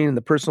coaching and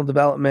the personal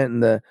development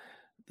and the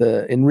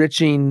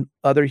enriching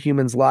other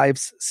humans'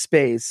 lives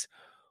space,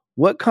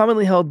 what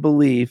commonly held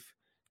belief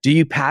do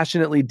you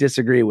passionately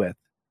disagree with?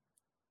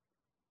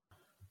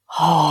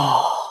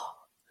 Oh,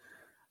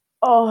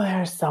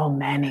 there's so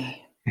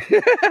many.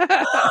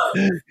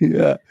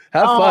 Yeah.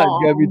 Have fun.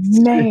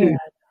 Man.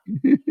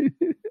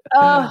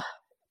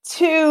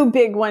 Two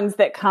big ones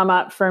that come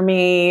up for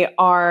me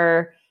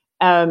are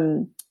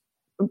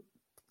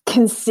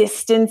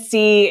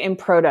consistency and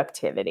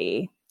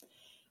productivity.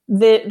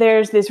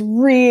 There's this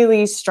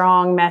really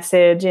strong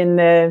message in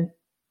the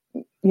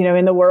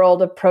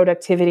world of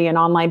productivity and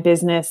online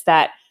business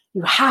that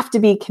you have to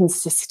be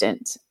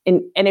consistent.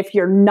 And if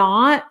you're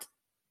not,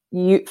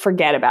 you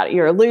forget about it.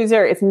 You're a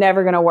loser. It's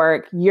never going to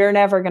work. You're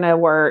never going to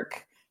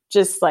work.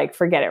 Just like,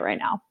 forget it right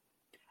now.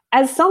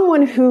 As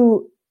someone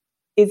who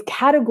is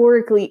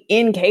categorically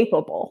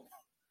incapable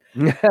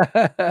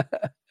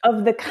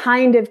of the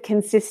kind of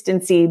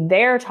consistency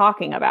they're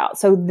talking about.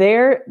 So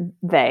the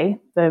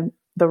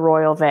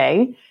royal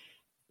they,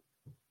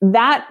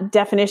 that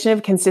definition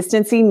of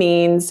consistency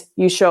means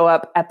you show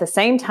up at the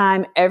same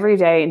time every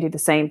day and do the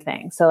same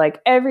thing. So like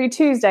every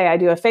Tuesday I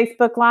do a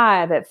Facebook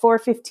Live at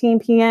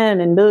 4:15 p.m.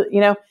 and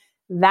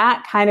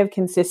that kind of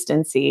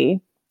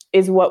consistency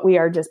is what we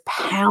are just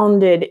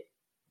pounded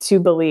to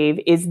believe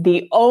is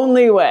the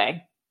only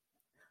way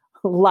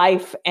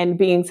life and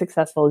being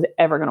successful is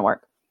ever going to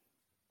work.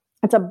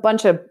 It's a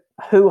bunch of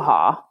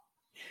hoo-ha.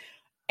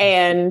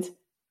 And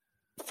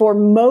for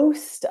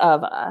most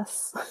of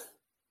us,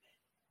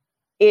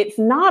 it's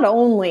not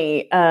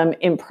only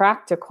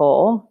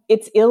impractical,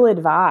 it's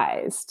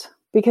ill-advised.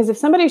 Because if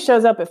somebody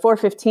shows up at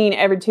 4:15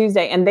 every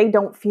Tuesday and they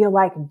don't feel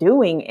like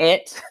doing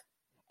it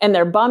and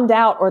they're bummed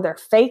out or they're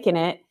faking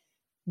it,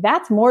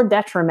 that's more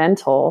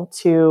detrimental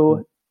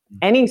to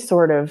any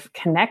sort of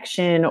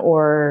connection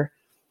or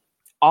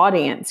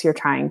audience you're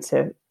trying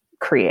to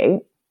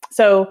create.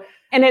 So,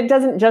 and it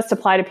doesn't just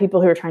apply to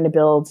people who are trying to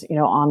build,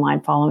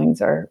 online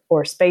followings or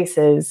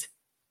spaces.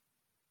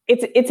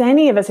 It's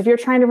any of us. If you're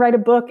trying to write a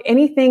book,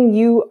 anything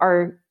you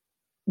are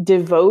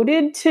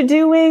devoted to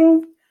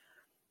doing,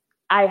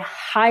 I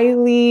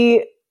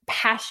highly,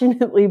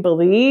 passionately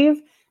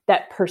believe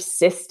that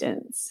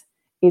persistence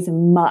is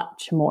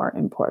much more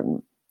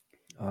important.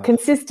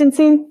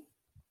 Consistency,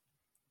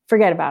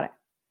 forget about it.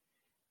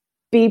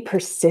 Be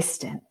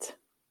persistent.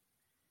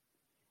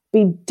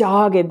 Be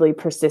doggedly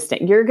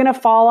persistent. You're going to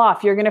fall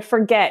off. You're going to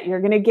forget.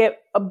 You're going to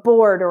get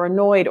bored or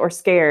annoyed or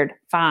scared.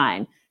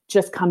 Fine.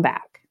 Just come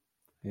back.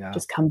 Yeah.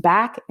 Just come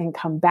back and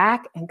come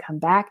back and come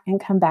back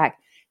and come back.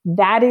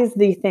 That is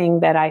the thing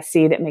that I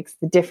see that makes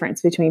the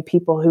difference between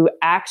people who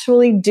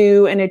actually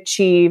do and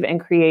achieve and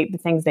create the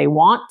things they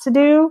want to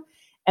do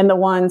and the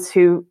ones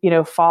who,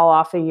 fall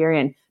off a year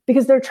in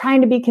because they're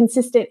trying to be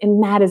consistent,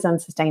 and that is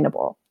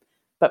unsustainable.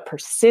 But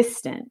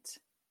persistent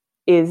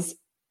is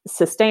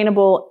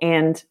sustainable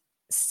and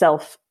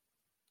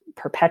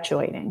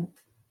self-perpetuating.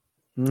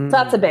 So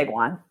that's a big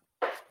one.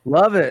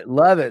 Love it.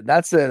 Love it.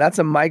 That's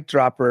a mic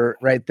dropper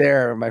right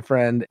there, my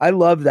friend. I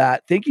love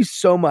that. Thank you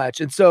so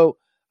much. And so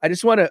I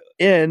just want to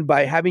end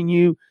by having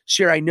you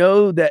share. I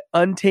know that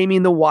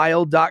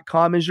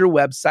untamingthewild.com is your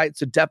website,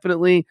 so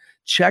definitely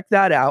check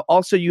that out.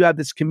 Also, you have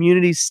this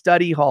community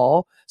study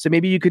hall. So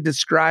maybe you could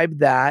describe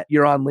that.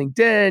 You're on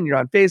LinkedIn, you're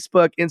on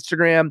Facebook,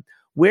 Instagram.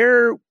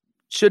 Where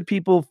should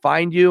people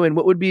find you, and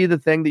what would be the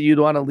thing that you'd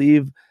want to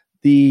leave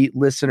the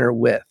listener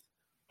with?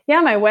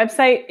 Yeah, my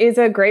website is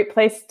a great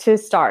place to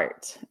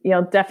start.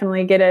 You'll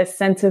definitely get a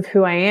sense of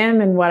who I am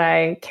and what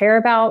I care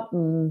about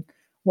and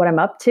what I'm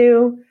up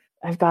to.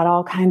 I've got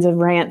all kinds of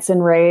rants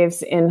and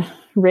raves in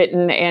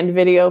written and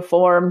video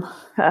form.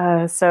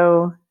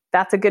 So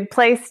that's a good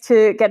place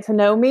to get to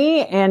know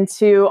me and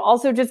to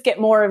also just get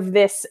more of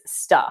this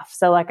stuff.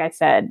 So like I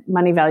said,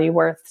 money, value,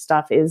 worth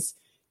stuff it's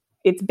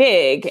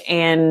big.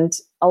 And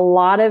a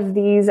lot of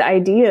these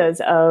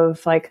ideas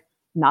of like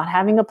not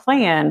having a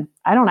plan,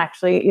 I don't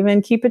actually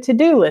even keep a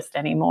to-do list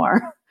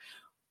anymore,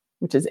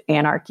 which is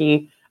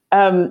anarchy.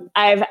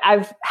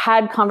 I've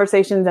had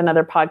conversations in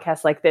other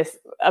podcasts like this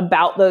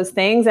about those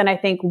things. And I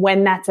think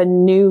when that's a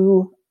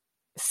new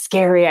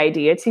scary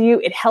idea to you,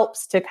 it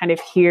helps to kind of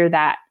hear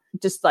that,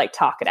 just like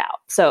talk it out.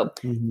 So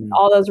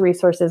all those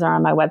resources are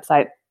on my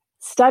website.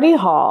 Study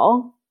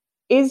Hall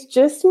is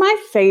just my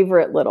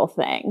favorite little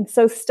thing.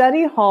 So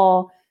Study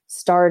Hall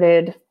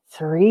started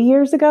 3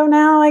 years ago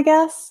now, I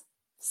guess.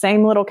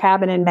 Same little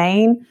cabin in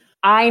Maine.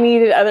 I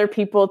needed other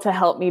people to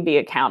help me be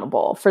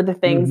accountable for the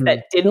things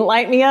that didn't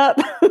light me up.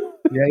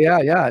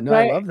 Yeah. No,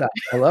 right?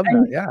 I love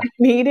that. Yeah. I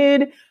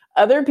needed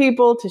other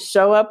people to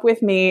show up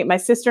with me. My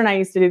sister and I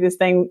used to do this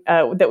thing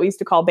that we used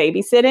to call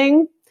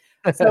babysitting.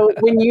 So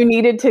when you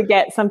needed to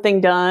get something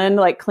done,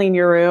 like clean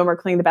your room or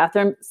clean the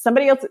bathroom,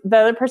 the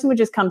other person would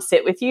just come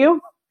sit with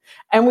you.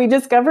 And we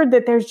discovered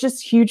that there's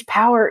just huge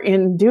power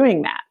in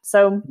doing that.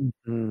 So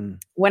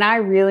when I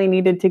really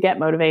needed to get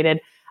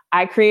motivated,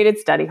 I created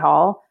Study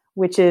Hall,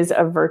 which is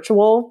a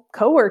virtual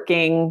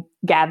co-working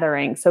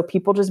gathering. So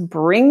people just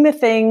bring the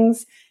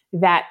things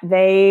that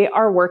they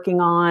are working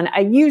on. I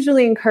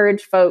usually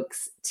encourage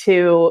folks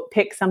to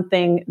pick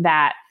something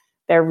that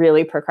they're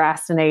really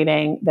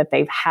procrastinating, that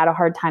they've had a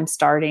hard time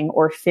starting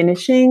or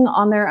finishing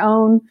on their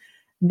own.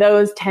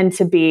 Those tend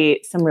to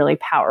be some really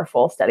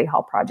powerful Study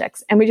Hall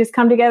projects. And we just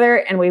come together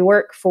and we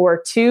work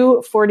for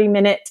 2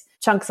 40-minute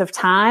chunks of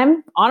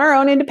time on our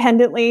own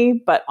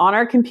independently, but on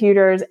our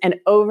computers. And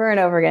over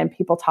again,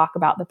 people talk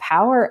about the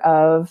power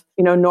of,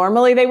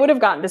 normally they would have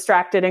gotten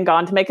distracted and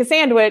gone to make a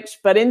sandwich,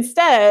 but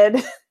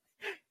instead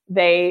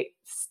they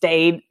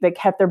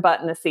kept their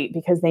butt in the seat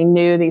because they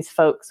knew these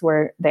folks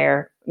were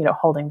there,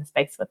 holding the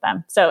space with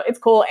them. So it's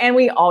cool. And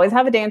we always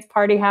have a dance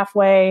party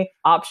halfway,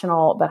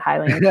 optional, but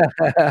highly encouraged.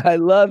 I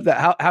love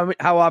that.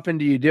 How often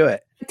do you do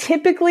it?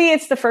 Typically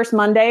it's the first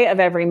Monday of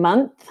every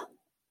month.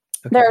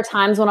 Okay. There are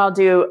times when I'll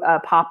do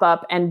a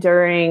pop-up, and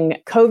during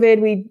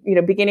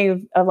COVID,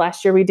 beginning of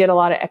last year, we did a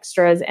lot of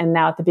extras. And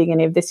now at the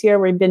beginning of this year,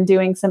 we've been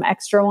doing some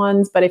extra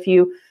ones. But if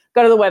you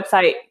go to the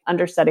website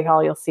under Study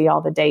Hall, you'll see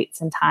all the dates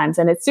and times,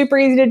 and it's super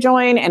easy to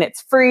join, and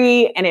it's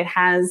free, and it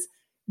has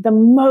the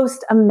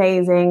most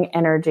amazing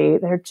energy.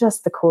 They're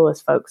just the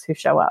coolest folks who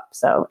show up.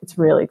 So it's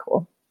really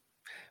cool.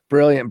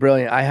 Brilliant.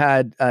 I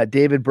had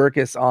David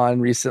Burkus on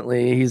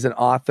recently. He's an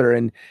author,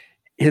 and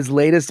his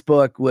latest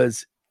book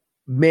was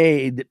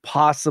made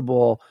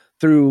possible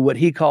through what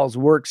he calls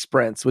work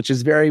sprints, which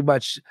is very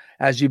much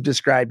as you've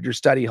described your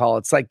Study Hall.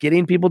 It's like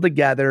getting people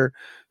together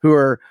who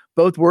are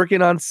both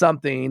working on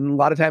something. A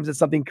lot of times it's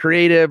something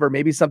creative, or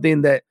maybe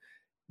something that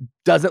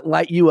doesn't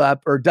light you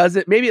up, or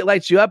maybe it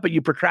lights you up, but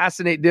you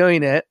procrastinate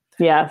doing it.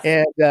 Yes.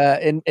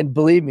 And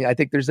believe me, I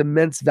think there's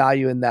immense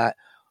value in that.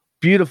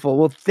 Beautiful.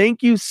 Well,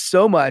 thank you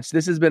so much.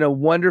 This has been a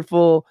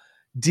wonderful,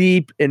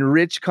 deep, and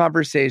rich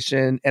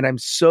conversation, and I'm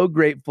so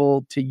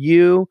grateful to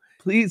you.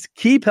 Please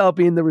keep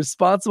helping the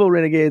responsible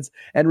renegades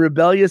and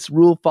rebellious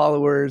rule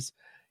followers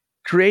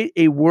create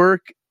a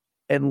work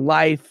and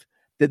life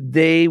that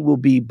they will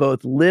be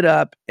both lit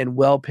up and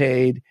well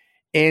paid.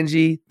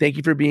 Angie, thank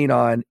you for being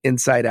on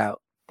Inside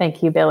Out.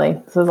 Thank you,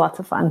 Billy. This was lots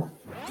of fun.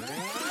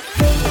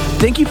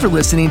 Thank you for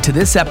listening to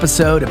this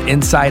episode of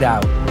Inside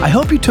Out. I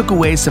hope you took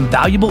away some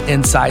valuable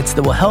insights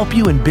that will help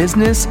you in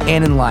business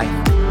and in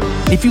life.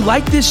 If you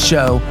like this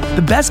show,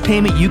 the best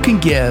payment you can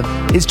give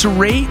is to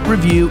rate,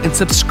 review, and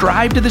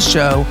subscribe to the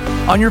show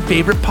on your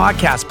favorite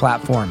podcast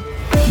platform.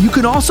 You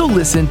can also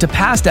listen to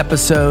past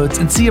episodes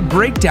and see a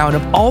breakdown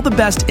of all the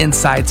best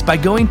insights by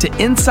going to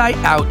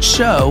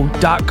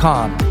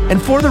insideoutshow.com.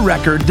 And for the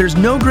record, there's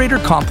no greater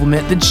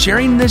compliment than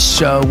sharing this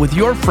show with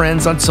your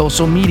friends on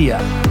social media.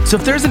 So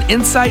if there's an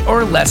insight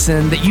or a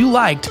lesson that you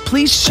liked,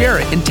 please share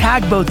it and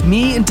tag both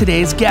me and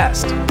today's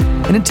guest.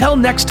 And until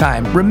next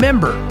time,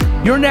 remember,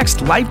 your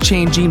next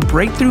life-changing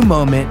breakthrough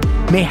moment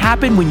may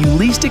happen when you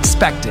least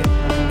expect it.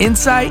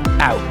 Inside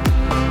Out.